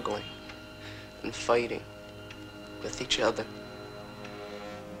 Struggling and fighting with each other.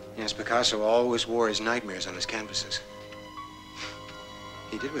 Yes, Picasso always wore his nightmares on his canvases.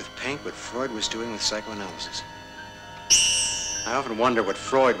 He did with paint what Freud was doing with psychoanalysis. I often wonder what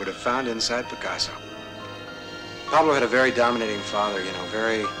Freud would have found inside Picasso. Pablo had a very dominating father, you know,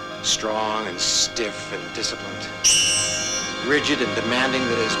 very strong and stiff and disciplined. Rigid and demanding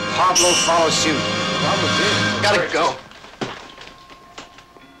that his Pablo follow suit. Pablo did. Gotta go.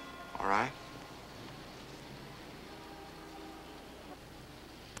 All right.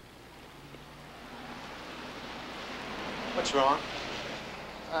 What's wrong?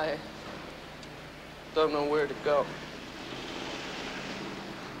 I don't know where to go.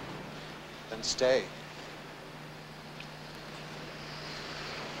 and stay.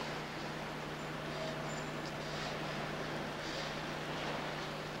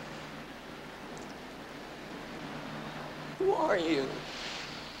 Who are you?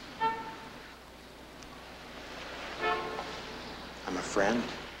 I'm a friend.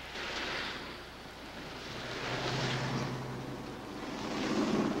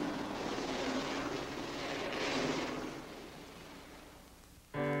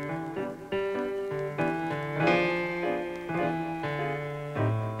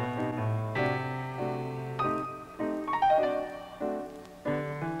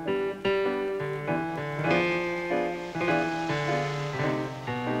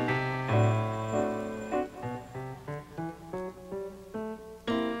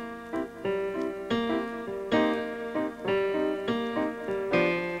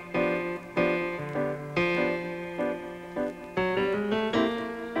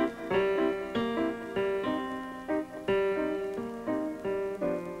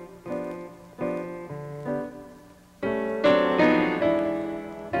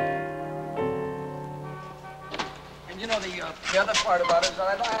 The other part about it is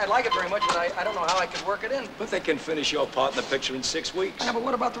I like it very much, but I don't know how I could work it in. But they can finish your part in the picture in 6 weeks. Yeah, but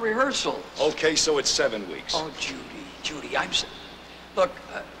what about the rehearsal? Okay, so it's 7 weeks. Oh, Judy, Look,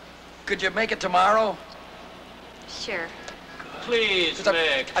 could you make it tomorrow? Sure. Please,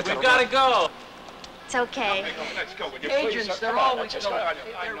 Mick, we've got to go. It's okay. Let's go. Would you Agents, please? they're Come on, always just- going. I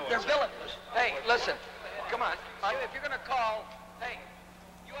know They're it's- villainous. Hey, listen, come on. If you're going to call, hey,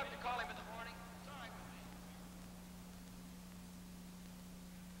 you have to call him in the morning. It's all right.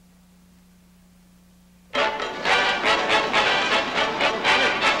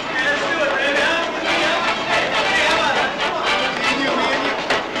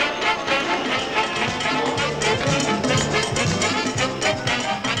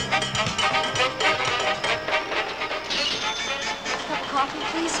 Coffee,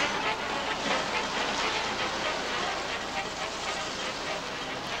 please.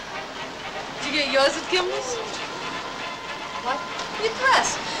 Did you get yours at Gimmel's? What? Your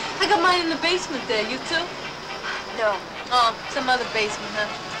dress. I got mine in the basement there. You too? No. Oh, some other basement, huh?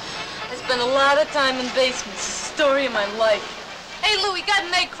 I spent a lot of time in basements. It's the story of my life. Hey, Louie, got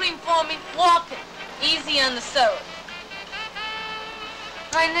an egg cream for me? Walking. Easy on the syrup.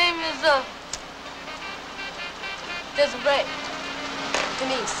 My name is, Desiree.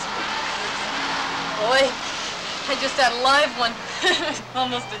 Denise. Boy, I just had a live one.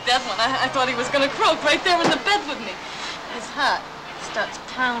 Almost a dead one. I thought he was going to croak right there in the bed with me. His heart starts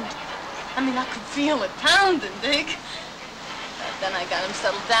pounding. I mean, I could feel it pounding, dig? Then I got him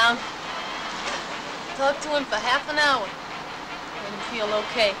settled down. Talked to him for half an hour. Made him feel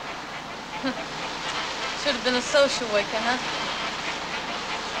okay. Should have been a social worker, huh?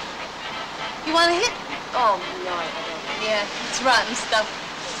 You want a hit? Oh, no, I don't. Yeah, it's rotten stuff.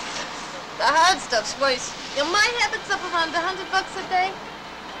 The hard stuff's worse. You know, my habit's up around $100 a day.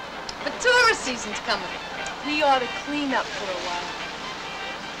 But tourist season's coming. We ought to clean up for a while.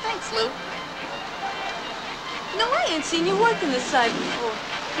 Thanks, Lou. You know, I ain't seen you working this side before.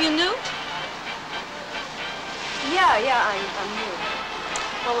 You new? Yeah, I'm new.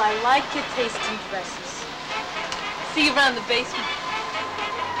 Well, I like your tasty dresses. See you around the basement.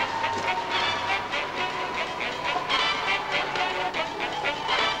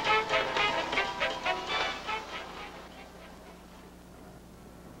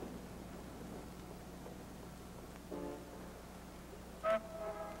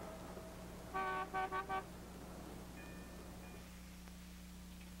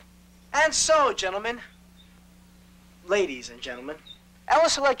 And so, gentlemen, ladies and gentlemen,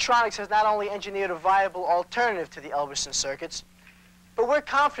 Ellis Electronics has not only engineered a viable alternative to the Elberson circuits, but we're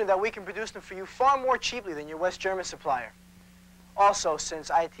confident that we can produce them for you far more cheaply than your West German supplier. Also, since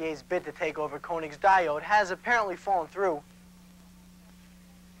ITA's bid to take over Koenig's diode has apparently fallen through,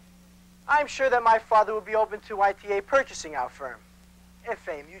 I'm sure that my father would be open to ITA purchasing our firm, if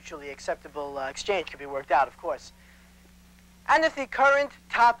a mutually acceptable exchange could be worked out, of course. And if the current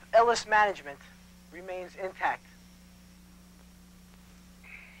top Ellis management remains intact.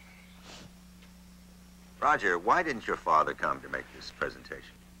 Roger, why didn't your father come to make this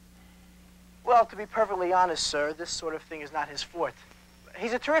presentation? Well, to be perfectly honest, sir, this sort of thing is not his forte.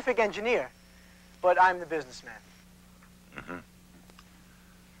 He's a terrific engineer, but I'm the businessman. Mm-hmm.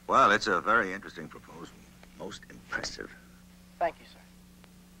 Well, it's a very interesting proposal. Most impressive. Thank you, sir.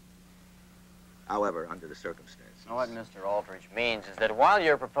 However, under the circumstances... What Mr. Aldridge means is that while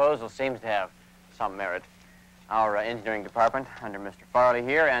your proposal seems to have some merit, our engineering department under Mr. Farley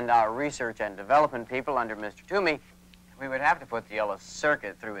here and our research and development people under Mr. Toomey, we would have to put the Ellis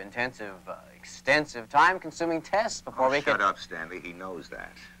circuit through intensive extensive, time-consuming tests before we can... Shut up, Stanley. He knows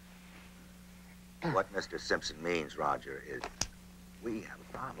that. What Mr. Simpson means, Roger, is we have a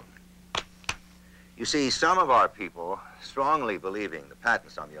problem. You see, some of our people, strongly believing the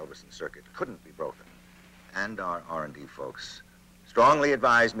patents on the Elverson circuit couldn't be broken, and our R&D folks strongly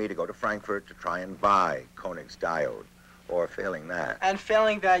advised me to go to Frankfurt to try and buy Koenig's diode, or failing that. And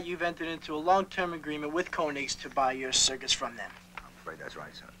failing that, you've entered into a long-term agreement with Koenig's to buy your circuits from them. I'm afraid that's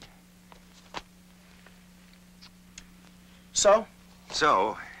right, son. So?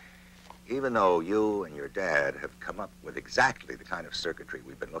 So, even though you and your dad have come up with exactly the kind of circuitry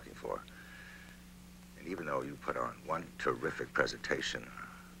we've been looking for, and even though you put on one terrific presentation,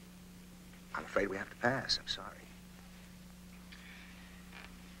 I'm afraid we have to pass. I'm sorry.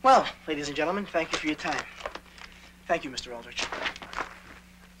 Well, ladies and gentlemen, thank you for your time. Thank you, Mr. Aldrich.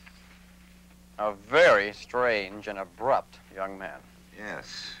 A very strange and abrupt young man.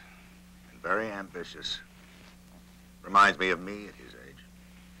 Yes, and very ambitious. Reminds me of me at his age.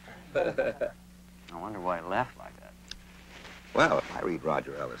 I wonder why he laughed like that. Well, if I read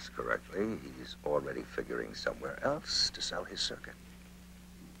Roger Ellis correctly, he's already figuring somewhere else to sell his circuit.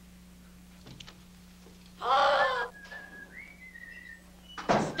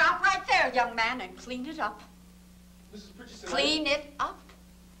 Stop right there, young man, and clean it up. Mrs. Pritchard, Clean it up.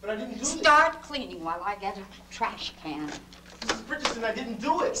 But I didn't do it. Start cleaning while I get a trash can. Mrs. Pritchard, I didn't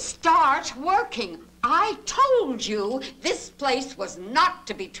do it. Start working. I told you this place was not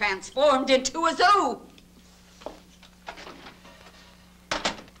to be transformed into a zoo.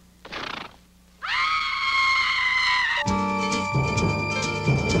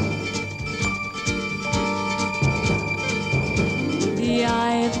 The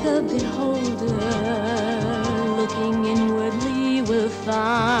eye of the beholder, looking inwardly, will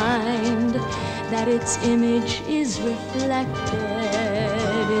find that its image is reflected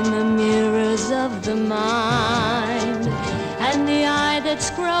in the mirrors of the mind. And the eye that's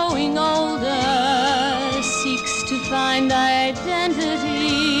growing older seeks to find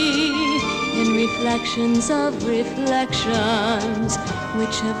identity in reflections of reflections.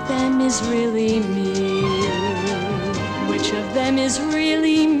 Which of them is really me? Which of them is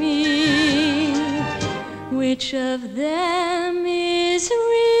really me? Which of them is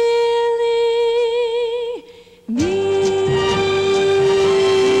really me?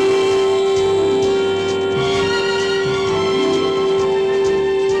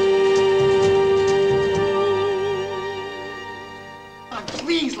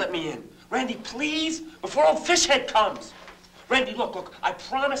 Please let me in. Randy, please, before old Fishhead comes. Randy, look, I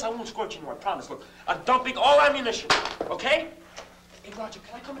promise I won't scorch you, I promise. Look, I'm dumping all ammunition, okay? Hey, Roger,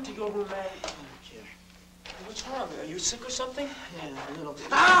 can I come into your room, man? Hey, what's wrong? Are you sick or something? Yeah, a little bit.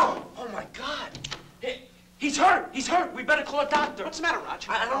 Ow! Oh, my God. Hey, he's hurt. He's hurt. We better call a doctor. What's the matter,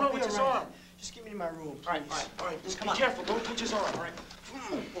 Roger? I don't know what's his arm. Just get me to my room, please. All right. Just Come be on. careful. Don't touch his arm, all right?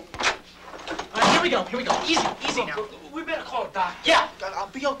 All right, here we go. Easy now. We better call a doctor. Yeah, I'll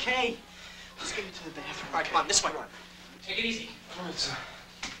be okay. Let's get you to the bathroom. All right, come on, this way. Take it easy. Come on, son.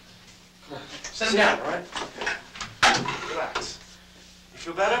 Come on. Sit him down, all right? Relax. You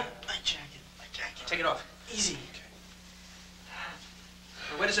feel better? My jacket. Take it off. Easy. Okay.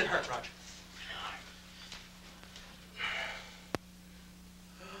 Where does it hurt, Roger?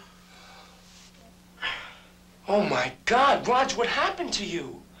 Oh, my God, Roger, what happened to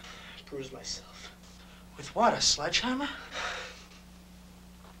you? I bruised myself. With what, a sledgehammer?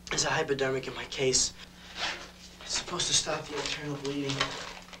 There's a hypodermic in my case. It's supposed to stop the internal bleeding.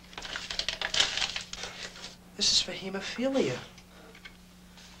 This is for hemophilia.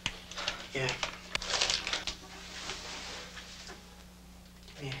 Yeah.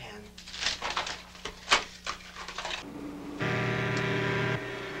 Give me a hand.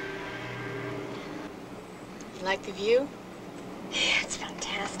 You like the view? Yeah, it's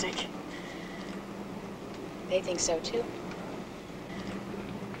fantastic. They think so, too.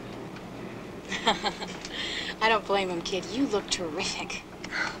 I don't blame him, kid. You look terrific.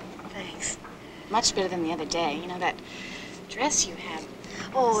 Thanks. Much better than the other day. You know, that dress you had.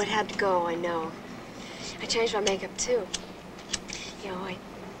 Oh, it had to go, I know. I changed my makeup, too. You know, I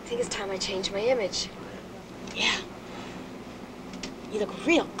think it's time I changed my image. Yeah. You look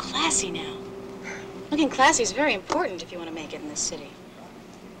real classy now. Looking classy is very important if you want to make it in this city.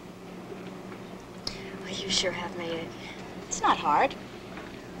 Well, you sure have made it. It's not hard.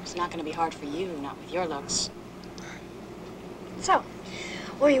 It's not going to be hard for you, not with your looks. So,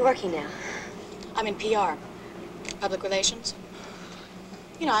 where are you working now? I'm in PR, public relations.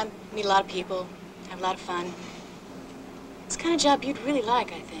 You know, I meet a lot of people, have a lot of fun. It's the kind of job you'd really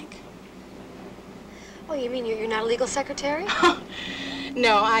like, I think. Oh, you mean you're not a legal secretary?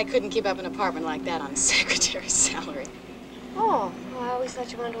 No, I couldn't keep up an apartment like that on a secretary's salary. Oh, well, I always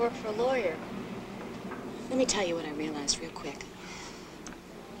thought you wanted to work for a lawyer. Let me tell you what I realized real quick.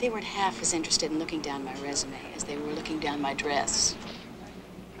 They weren't half as interested in looking down my resume as they were looking down my dress.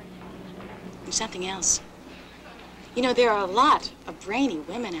 And something else. You know, there are a lot of brainy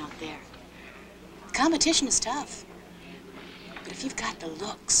women out there. Competition is tough. But if you've got the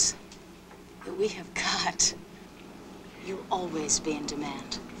looks that we have got, you'll always be in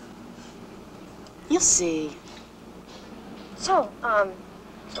demand. You'll see. So,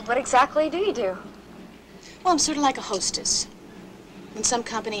 what exactly do you do? Well, I'm sort of like a hostess. When some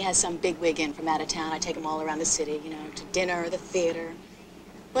company has some bigwig in from out of town, I take them all around the city, you know, to dinner or the theater,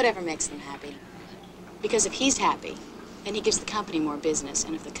 whatever makes them happy. Because if he's happy, then he gives the company more business.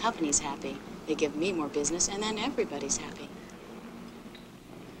 And if the company's happy, they give me more business, and then everybody's happy.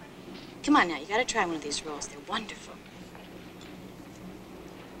 Come on now, you gotta try one of these rolls. They're wonderful.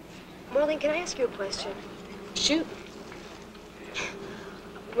 Marlene, can I ask you a question? Shoot.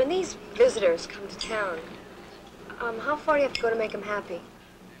 When these visitors come to town, how far do you have to go to make them happy?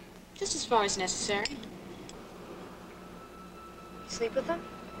 Just as far as necessary. You sleep with them?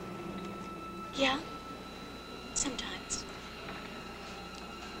 Yeah, sometimes.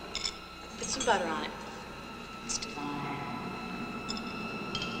 Put some butter on it. It's divine.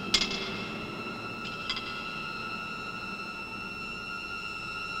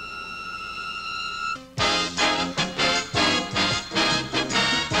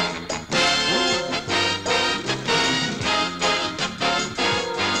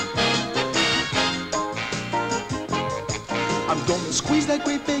 Squeeze that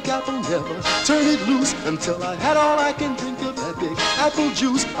great big apple, never turn it loose until I had all I can drink of that big apple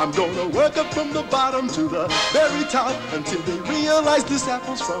juice. I'm gonna work up from the bottom to the very top until they realize this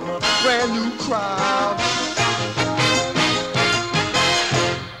apple's from a brand new crop.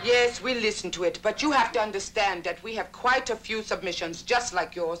 Yes, we'll listen to it, but you have to understand that we have quite a few submissions just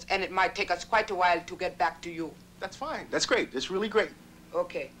like yours, and it might take us quite a while to get back to you. That's fine. That's great. That's really great.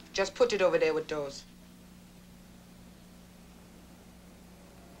 Okay, just put it over there with those.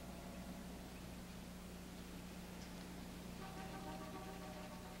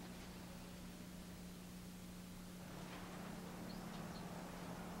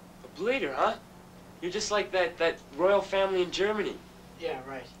 Bleeder, huh? You're just like that royal family in Germany. Yeah,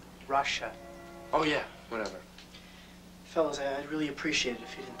 right. Russia. Oh, yeah, whatever. Fellas, I'd really appreciate it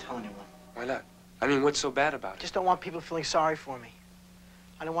if you didn't tell anyone. Why not? I mean, what's so bad about I it? just don't want people feeling sorry for me.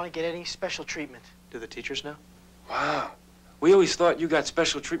 I don't want to get any special treatment. Do the teachers know? Wow. We always thought you got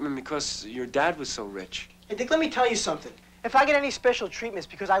special treatment because your dad was so rich. Hey, Dick, let me tell you something. If I get any special treatment,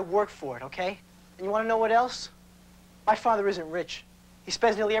 it's because I work for it, okay? And you want to know what else? My father isn't rich. He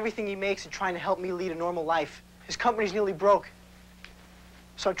spends nearly everything he makes in trying to help me lead a normal life. His company's nearly broke.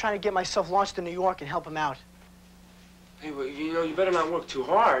 So I'm trying to get myself launched in New York and help him out. Hey, well, you know, you better not work too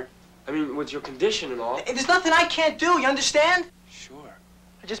hard. I mean, with your condition and all. Hey, there's nothing I can't do, you understand? Sure.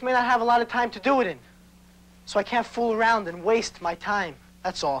 I just may not have a lot of time to do it in. So I can't fool around and waste my time.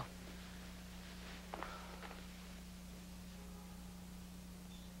 That's all.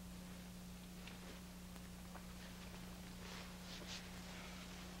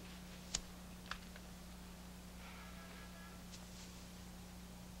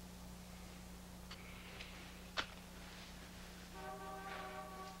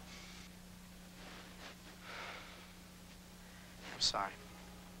 Sorry.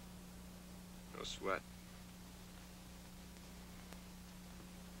 No sweat.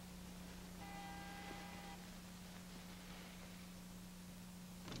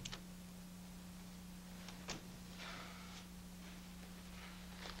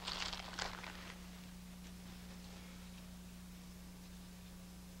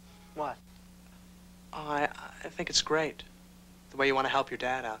 What? Oh, I think it's great. The way you want to help your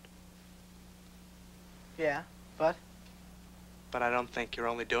dad out. Yeah, but? But I don't think you're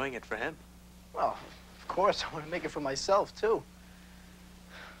only doing it for him. Well, of course, I want to make it for myself, too.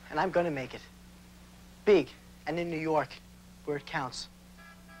 And I'm going to make it. Big, and in New York, where it counts.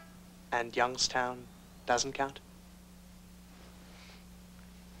 And Youngstown doesn't count?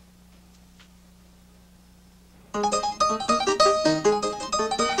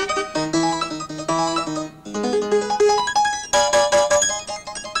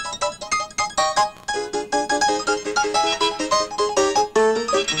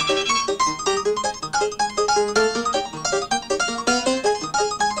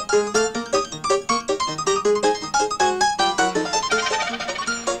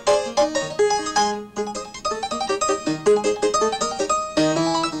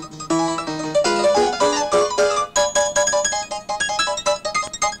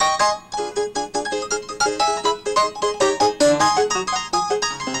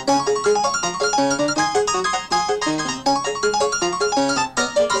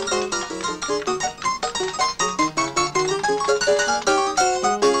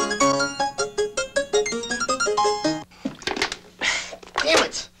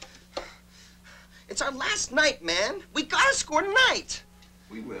 It's our last night, man. We gotta score tonight.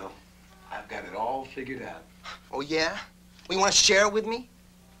 We will. I've got it all figured out. Oh, yeah? Well, you want to share it with me?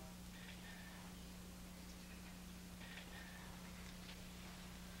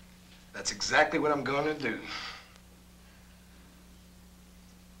 That's exactly what I'm going to do.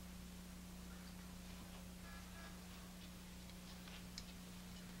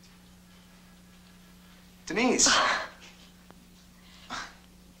 Denise.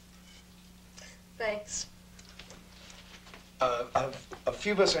 Thanks. A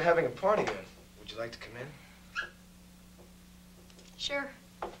few of us are having a party then. Would you like to come in? Sure.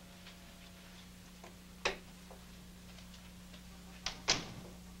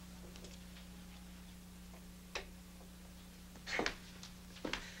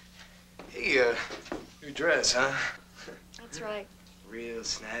 Hey, new dress, huh? That's right. Real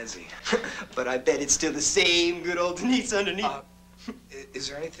snazzy. But I bet it's still the same good old Denise underneath. Is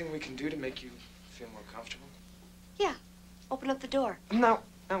there anything we can do to make you feel more comfortable? Yeah. Open up the door. No,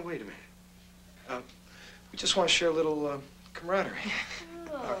 wait a minute. We just want to share a little camaraderie.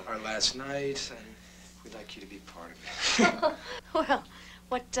 Our last night, and we'd like you to be part of it. Well,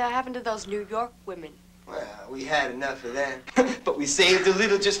 what happened to those New York women? Well, we had enough of that. But we saved a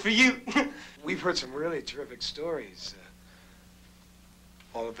little just for you. We've heard some really terrific stories.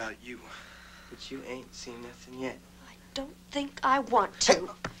 All about you. But you ain't seen nothing yet. I don't think I want to.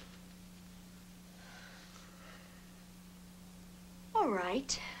 All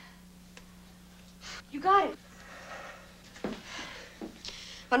right. You got it.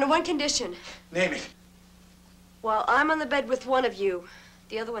 Under one condition. Name it. While I'm on the bed with one of you,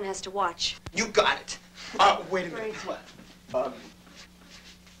 the other one has to watch. You got it. Wait a minute. What?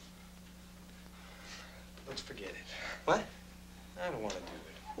 Let's forget it. What? I don't want to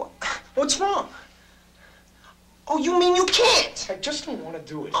do it. What's wrong? Oh, you mean you can't? I just don't want to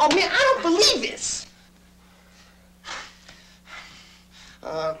do it. Oh, man, I don't believe this.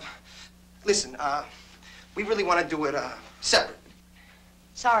 Listen, we really want to do it, separate.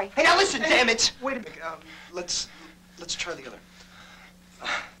 Sorry. Hey, now listen, damn it! Wait a minute. Let's try the other.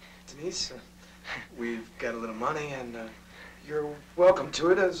 Denise, we've got a little money, and you're welcome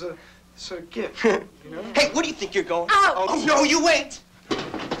to it as a sort of gift, you know? Hey, where do you think you're going? Ouch! Oh, no, you ain't!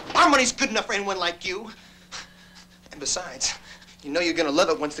 Our money's good enough for anyone like you. And besides, you know you're gonna love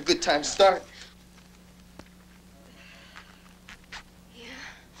it once the good times start. Yeah?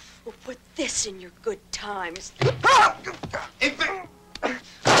 Well, put this in your good times.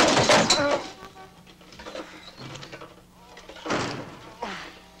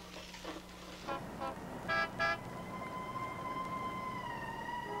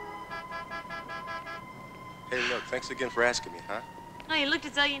 Hey, look, thanks again for asking me, huh? Oh, you looked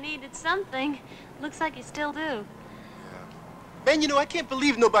as though you needed something. Looks like you still do. Man, you know, I can't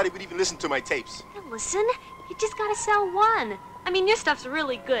believe nobody would even listen to my tapes. Now listen, you just gotta sell one. I mean, your stuff's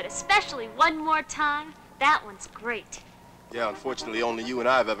really good, especially One More Time. That one's great. Yeah, unfortunately, only you and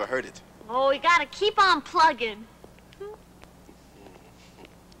I have ever heard it. Oh, we gotta keep on plugging.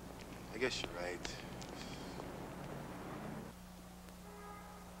 I guess you're right.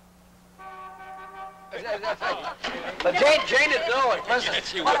 Jane and Dylan, listen.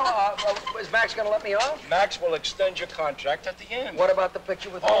 Yes, you Is Max going to let me off? Max will extend your contract at the end. What about the picture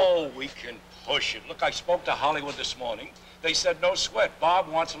with Oh, we can push it. Look, I spoke to Hollywood this morning. They said no sweat. Bob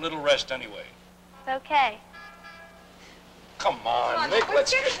wants a little rest anyway. It's okay. Come on, Nick,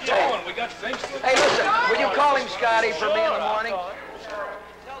 let's get going. We got things to do. Hey, listen, will you call him Scotty for me in the morning?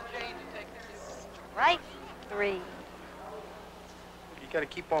 Right? 3. You gotta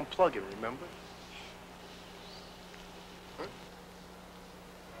keep on plugging, remember?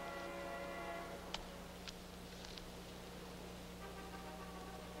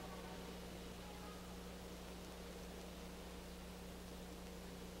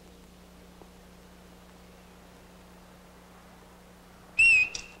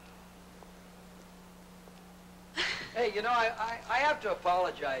 Hey, you know, I have to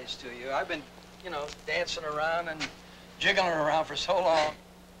apologize to you. I've been, you know, dancing around and jiggling around for so long.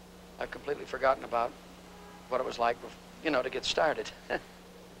 I've completely forgotten about what it was like, you know, to get started.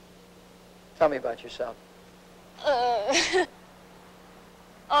 Tell me about yourself.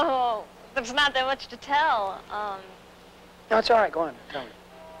 Oh, there's not that much to tell. No, it's all right. Go on. Tell me.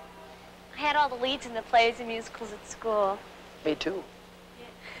 I had all the leads in the plays and musicals at school. Me too.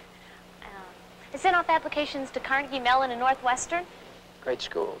 I sent off applications to Carnegie Mellon and Northwestern. Great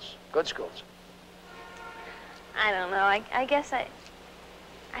schools. Good schools. I don't know. I guess I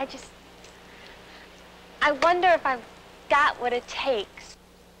wonder if I've got what it takes.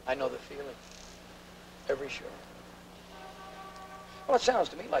 I know the feeling. Every show. Well, it sounds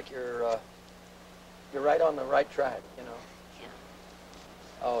to me like you're you're right on the right track, you know. Yeah.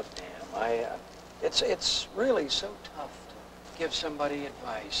 Oh, damn. It's really so tough to give somebody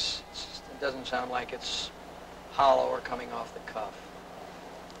advice. It doesn't sound like it's hollow or coming off the cuff.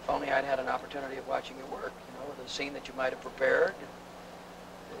 If only I'd had an opportunity of watching you work, you know, with a scene that you might have prepared.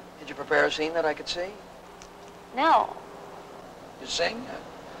 Did you prepare a scene that I could see? No. You sing?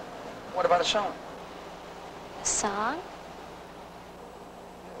 What about a song? A song?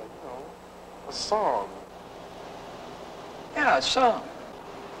 Yeah, you know, a song. Yeah, a song.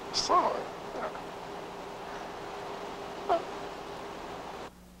 A song, yeah.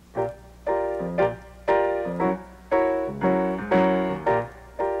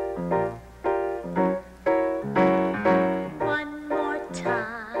 One more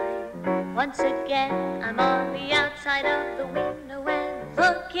time, once again, I'm on the outside of the window and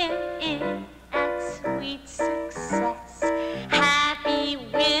looking in at sweet success. Happy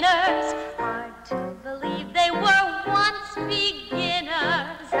winners, hard to believe they were once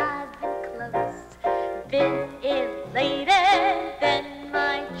beginners. I've been close, been elated, then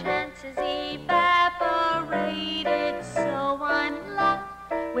my chances evaporated. So I'm left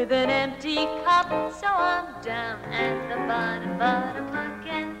with an empty cup, so I'm down at the bottom,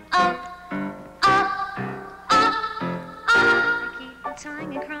 looking up. I keep on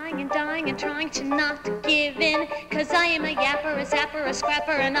sighing and crying and dying and trying to not to give in, 'cause I am a yapper, a zapper, a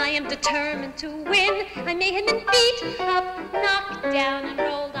scrapper, and I am determined to win. I may have been beat up, knocked down, and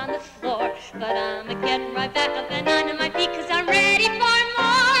rolled on the floor, but I'm getting right back up and onto my feet, 'cause I'm ready for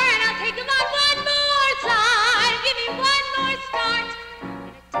more, and I'll take 'em on one more time. Give me one more start.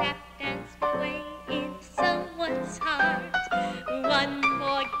 Tap dance my way into someone's heart. One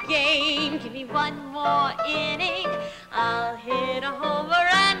more game, give me one more inning. I'll hit a homer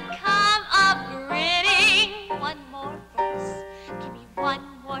and come up grinning. One more verse, give me one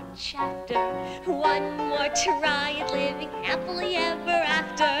more chapter. One more try at living happily ever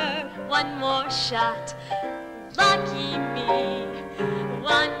after. One more shot, lucky me.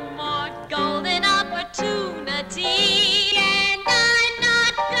 One more golden opportunity, and I'm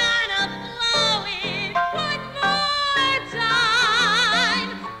not gonna blow it. One more time.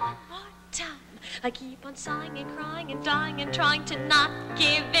 One more time. I keep on sighing and crying and dying and trying to not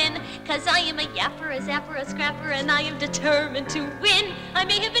give in, 'cause I am a yapper, a zapper, a scrapper, and I am determined to win. I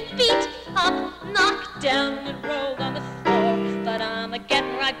may have been beat up, knocked down, and rolled on the floor, but I'm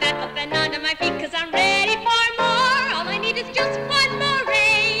getting right back up and onto my feet, 'cause I'm ready for more. All I need is just one more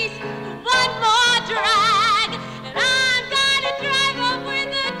race, one more drag, and I'm gonna drive up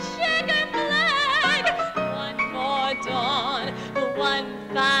with a chicken flag. One more dawn, one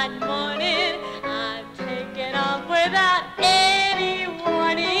fine morning, I'm taking off without any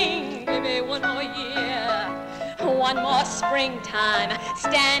warning. Give me one more year, one more springtime.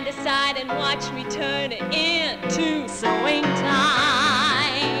 Stand aside and watch me turn into sowing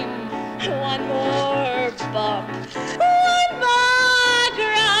time. One more bump, one more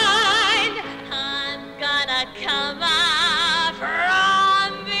grind. I'm gonna come up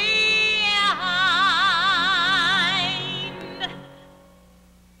from behind.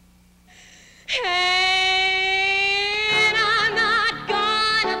 And I'm not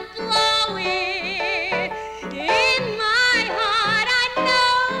gonna blow it. In my heart, I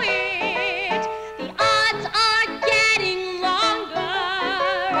know it. The odds are getting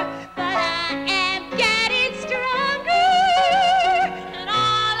longer, but I am getting stronger. And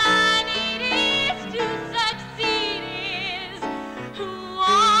all I need is to succeed is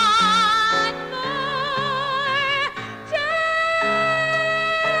one more time.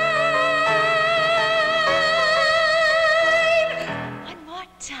 One more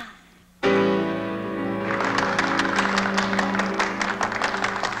time.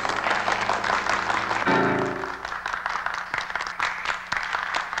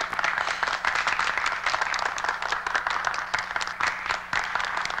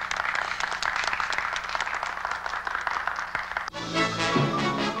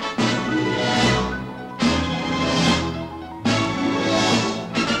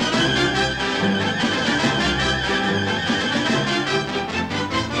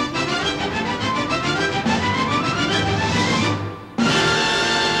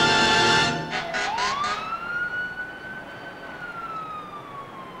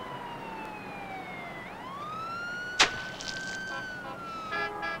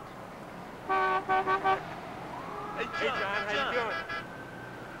 Hey, John, how you doing?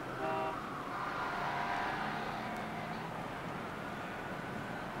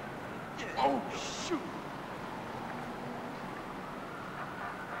 Oh, shoot.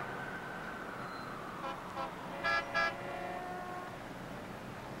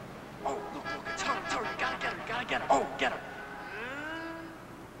 Oh, look, it's hard. get him. Oh, get him.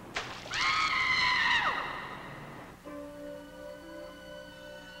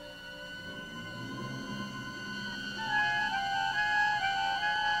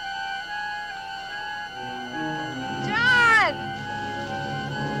 Jon!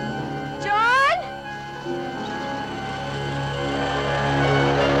 Jon!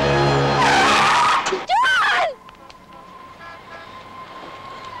 Jon!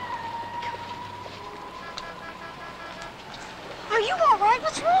 Are you all right?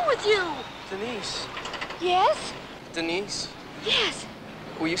 What's wrong with you? Denise. Yes? Denise, Yes.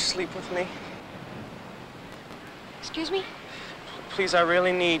 will you sleep with me? Excuse me? Please, I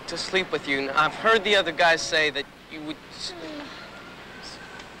really need to sleep with you. I've heard the other guys say that you would...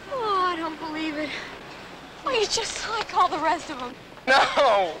 Oh, I don't believe it. Oh, you're just like all the rest of them.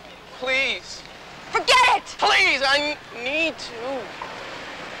 No! Please! Forget it! Please, I need to.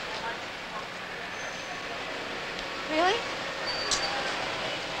 Really?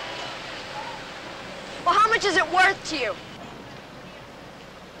 Well, how much is it worth to you?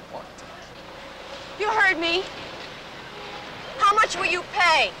 What? You heard me. How much will you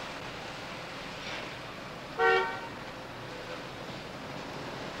pay?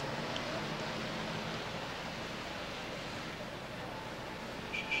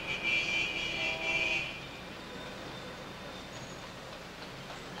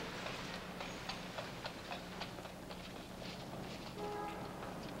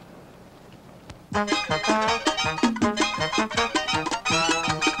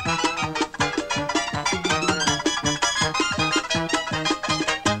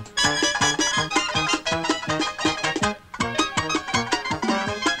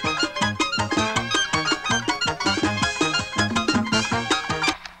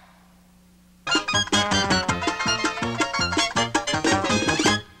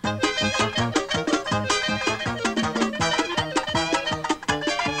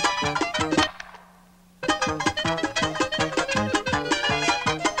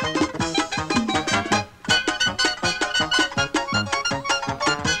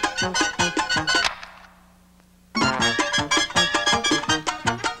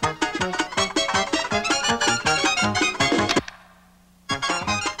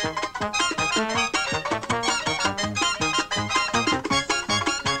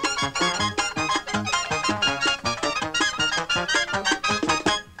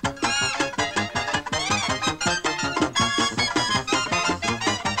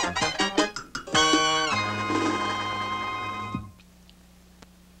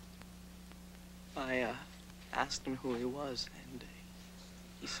 Asked him who he was, and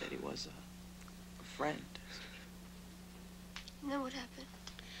he said he was a friend. Then what happened?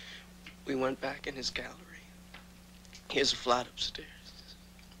 We went back in his gallery. He has a flat upstairs.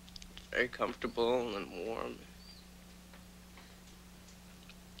 Very comfortable and warm.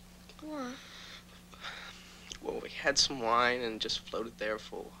 What? Well, we had some wine and just floated there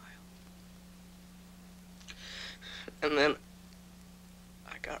for a while. And then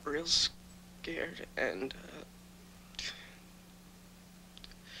I got real scared and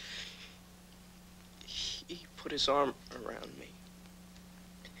he put his arm around me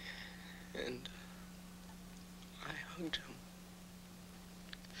and I hugged him.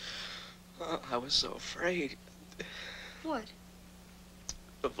 I was so afraid. What?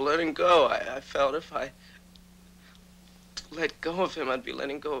 Of letting go. I felt if I let go of him, I'd be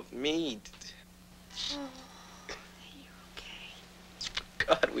letting go of me. Oh, are you okay?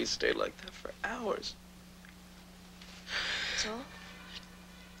 God, we stayed like that for hours. That's all?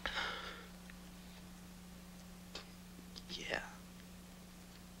 Yeah.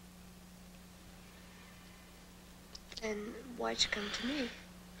 And why'd you come to me?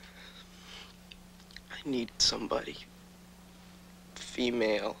 I needed somebody,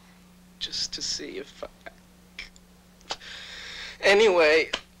 female, just to see if I...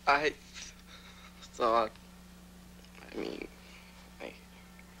 Anyway, I thought, I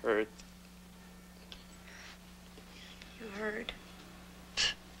heard. You heard?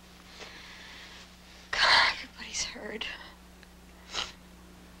 God, everybody's heard.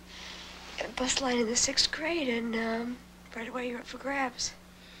 Got a bus line in the 6th grade, and right away you're up for grabs.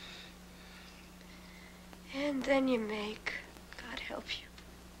 And then you make, God help you,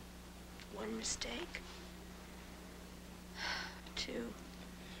 one mistake. 2,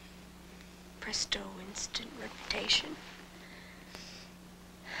 presto, instant reputation.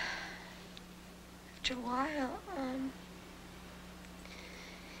 After a while,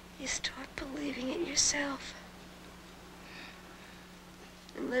 you start believing it yourself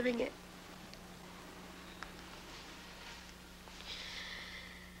and living it.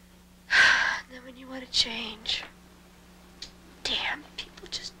 And then when you want to change. Damn, people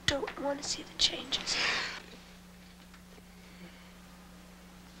just don't want to see the changes.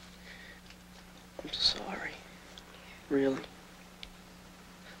 I'm sorry. Really.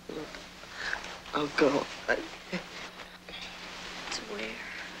 Look, I'll go. To where?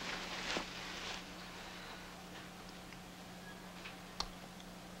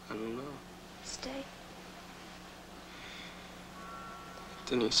 I don't know. Stay.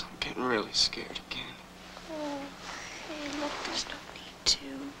 Denise, I'm getting really scared again. Oh, hey, look, there's no need to.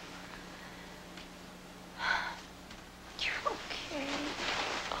 You're okay.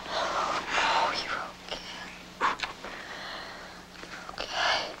 Oh, you're okay. You're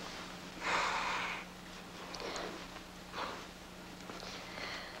okay.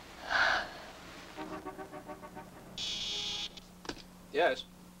 Yes.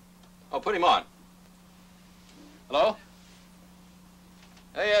 Oh, put him on. Hello?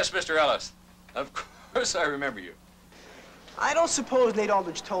 Hey, yes, Mr. Ellis. Of course I remember you. I don't suppose Nate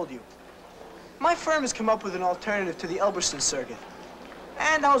Aldrich told you. My firm has come up with an alternative to the Elberson circuit.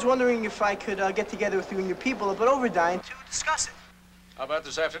 And I was wondering if I could get together with you and your people up at Overdine to discuss it. How about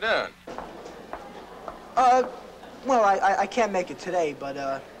this afternoon? Well, I can't make it today, but,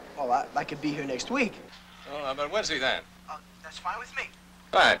 well, I could be here next week. Well, how about Wednesday then? That's fine with me.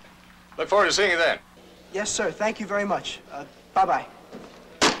 Fine. Look forward to seeing you then. Yes, sir. Thank you very much. Bye-bye.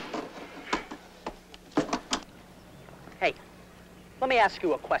 Hey, let me ask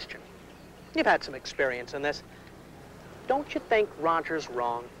you a question. You've had some experience in this. Don't you think Roger's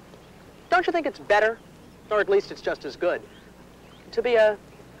wrong? Don't you think it's better, or at least it's just as good, to be a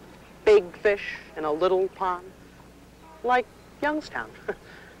big fish in a little pond, like Youngstown,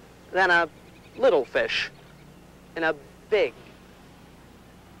 than a little fish in a big,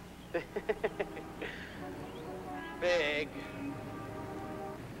 big,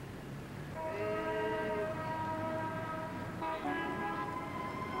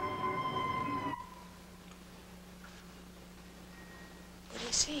 What do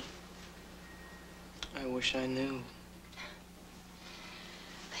you see? I wish I knew.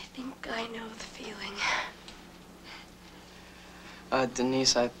 I think I know the feeling.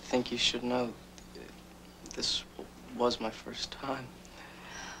 Denise, I think you should know this was my first time.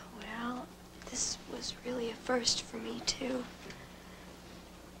 Well, this was really a first for me, too.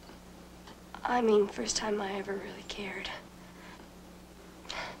 I mean, first time I ever really cared.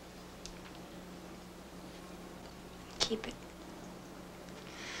 Keep it.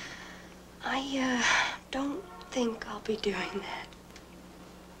 I, don't think I'll be doing that.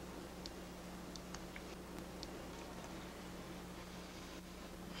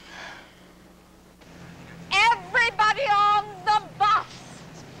 Everybody on the bus!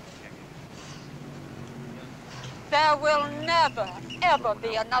 There will never, ever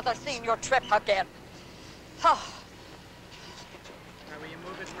be another senior trip again. Oh.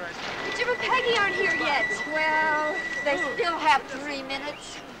 Jim and Peggy aren't here yet. Well, they still have 3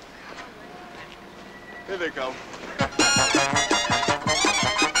 minutes. Here they come.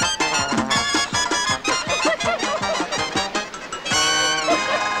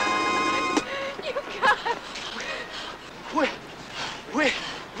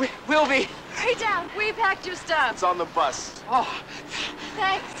 We'll be. Hurry down. We packed your stuff. It's on the bus. Oh,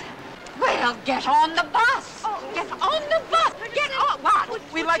 Thanks. Well, get on the bus. Get on the bus. Get on. What?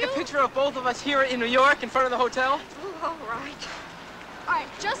 we'd like a picture of both of us here in New York in front of the hotel. All right. All right,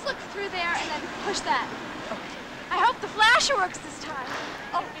 just look through there and then push that. I hope the flasher works this time.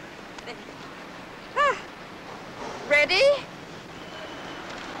 Oh. Ready?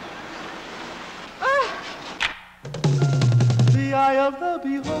 The eye of the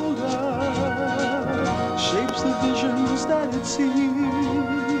beholder shapes the visions that it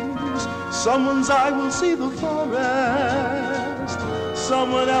sees. Someone's eye will see the forest,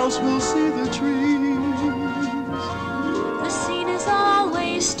 someone else will see the trees. The scene is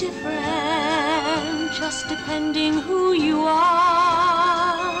always different, just depending who you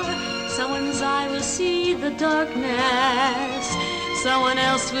are. Someone's eye will see the darkness, someone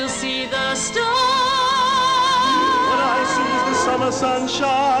else will see the stars. What I see is the summer sunshine,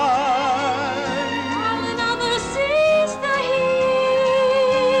 While another sees the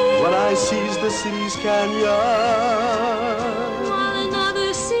heat. what I see is the city's canyon, While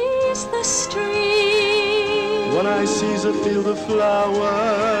another sees the stream. what I see is a field of flowers,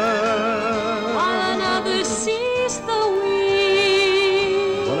 While another sees the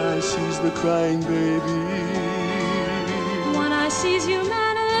weed. what I see is the crying baby, One eye sees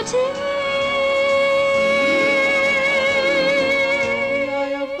humanity.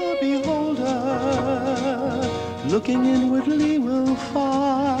 looking inwardly will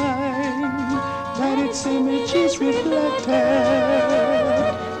find that it its image is reflected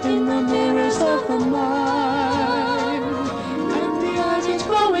in the mirrors of the mind. And the eyes it's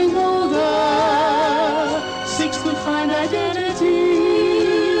growing older seeks to find identity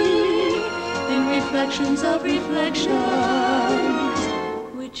in reflections of reflections.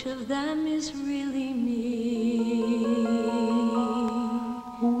 Which of them is really me?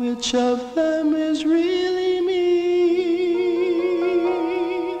 Which of them is real?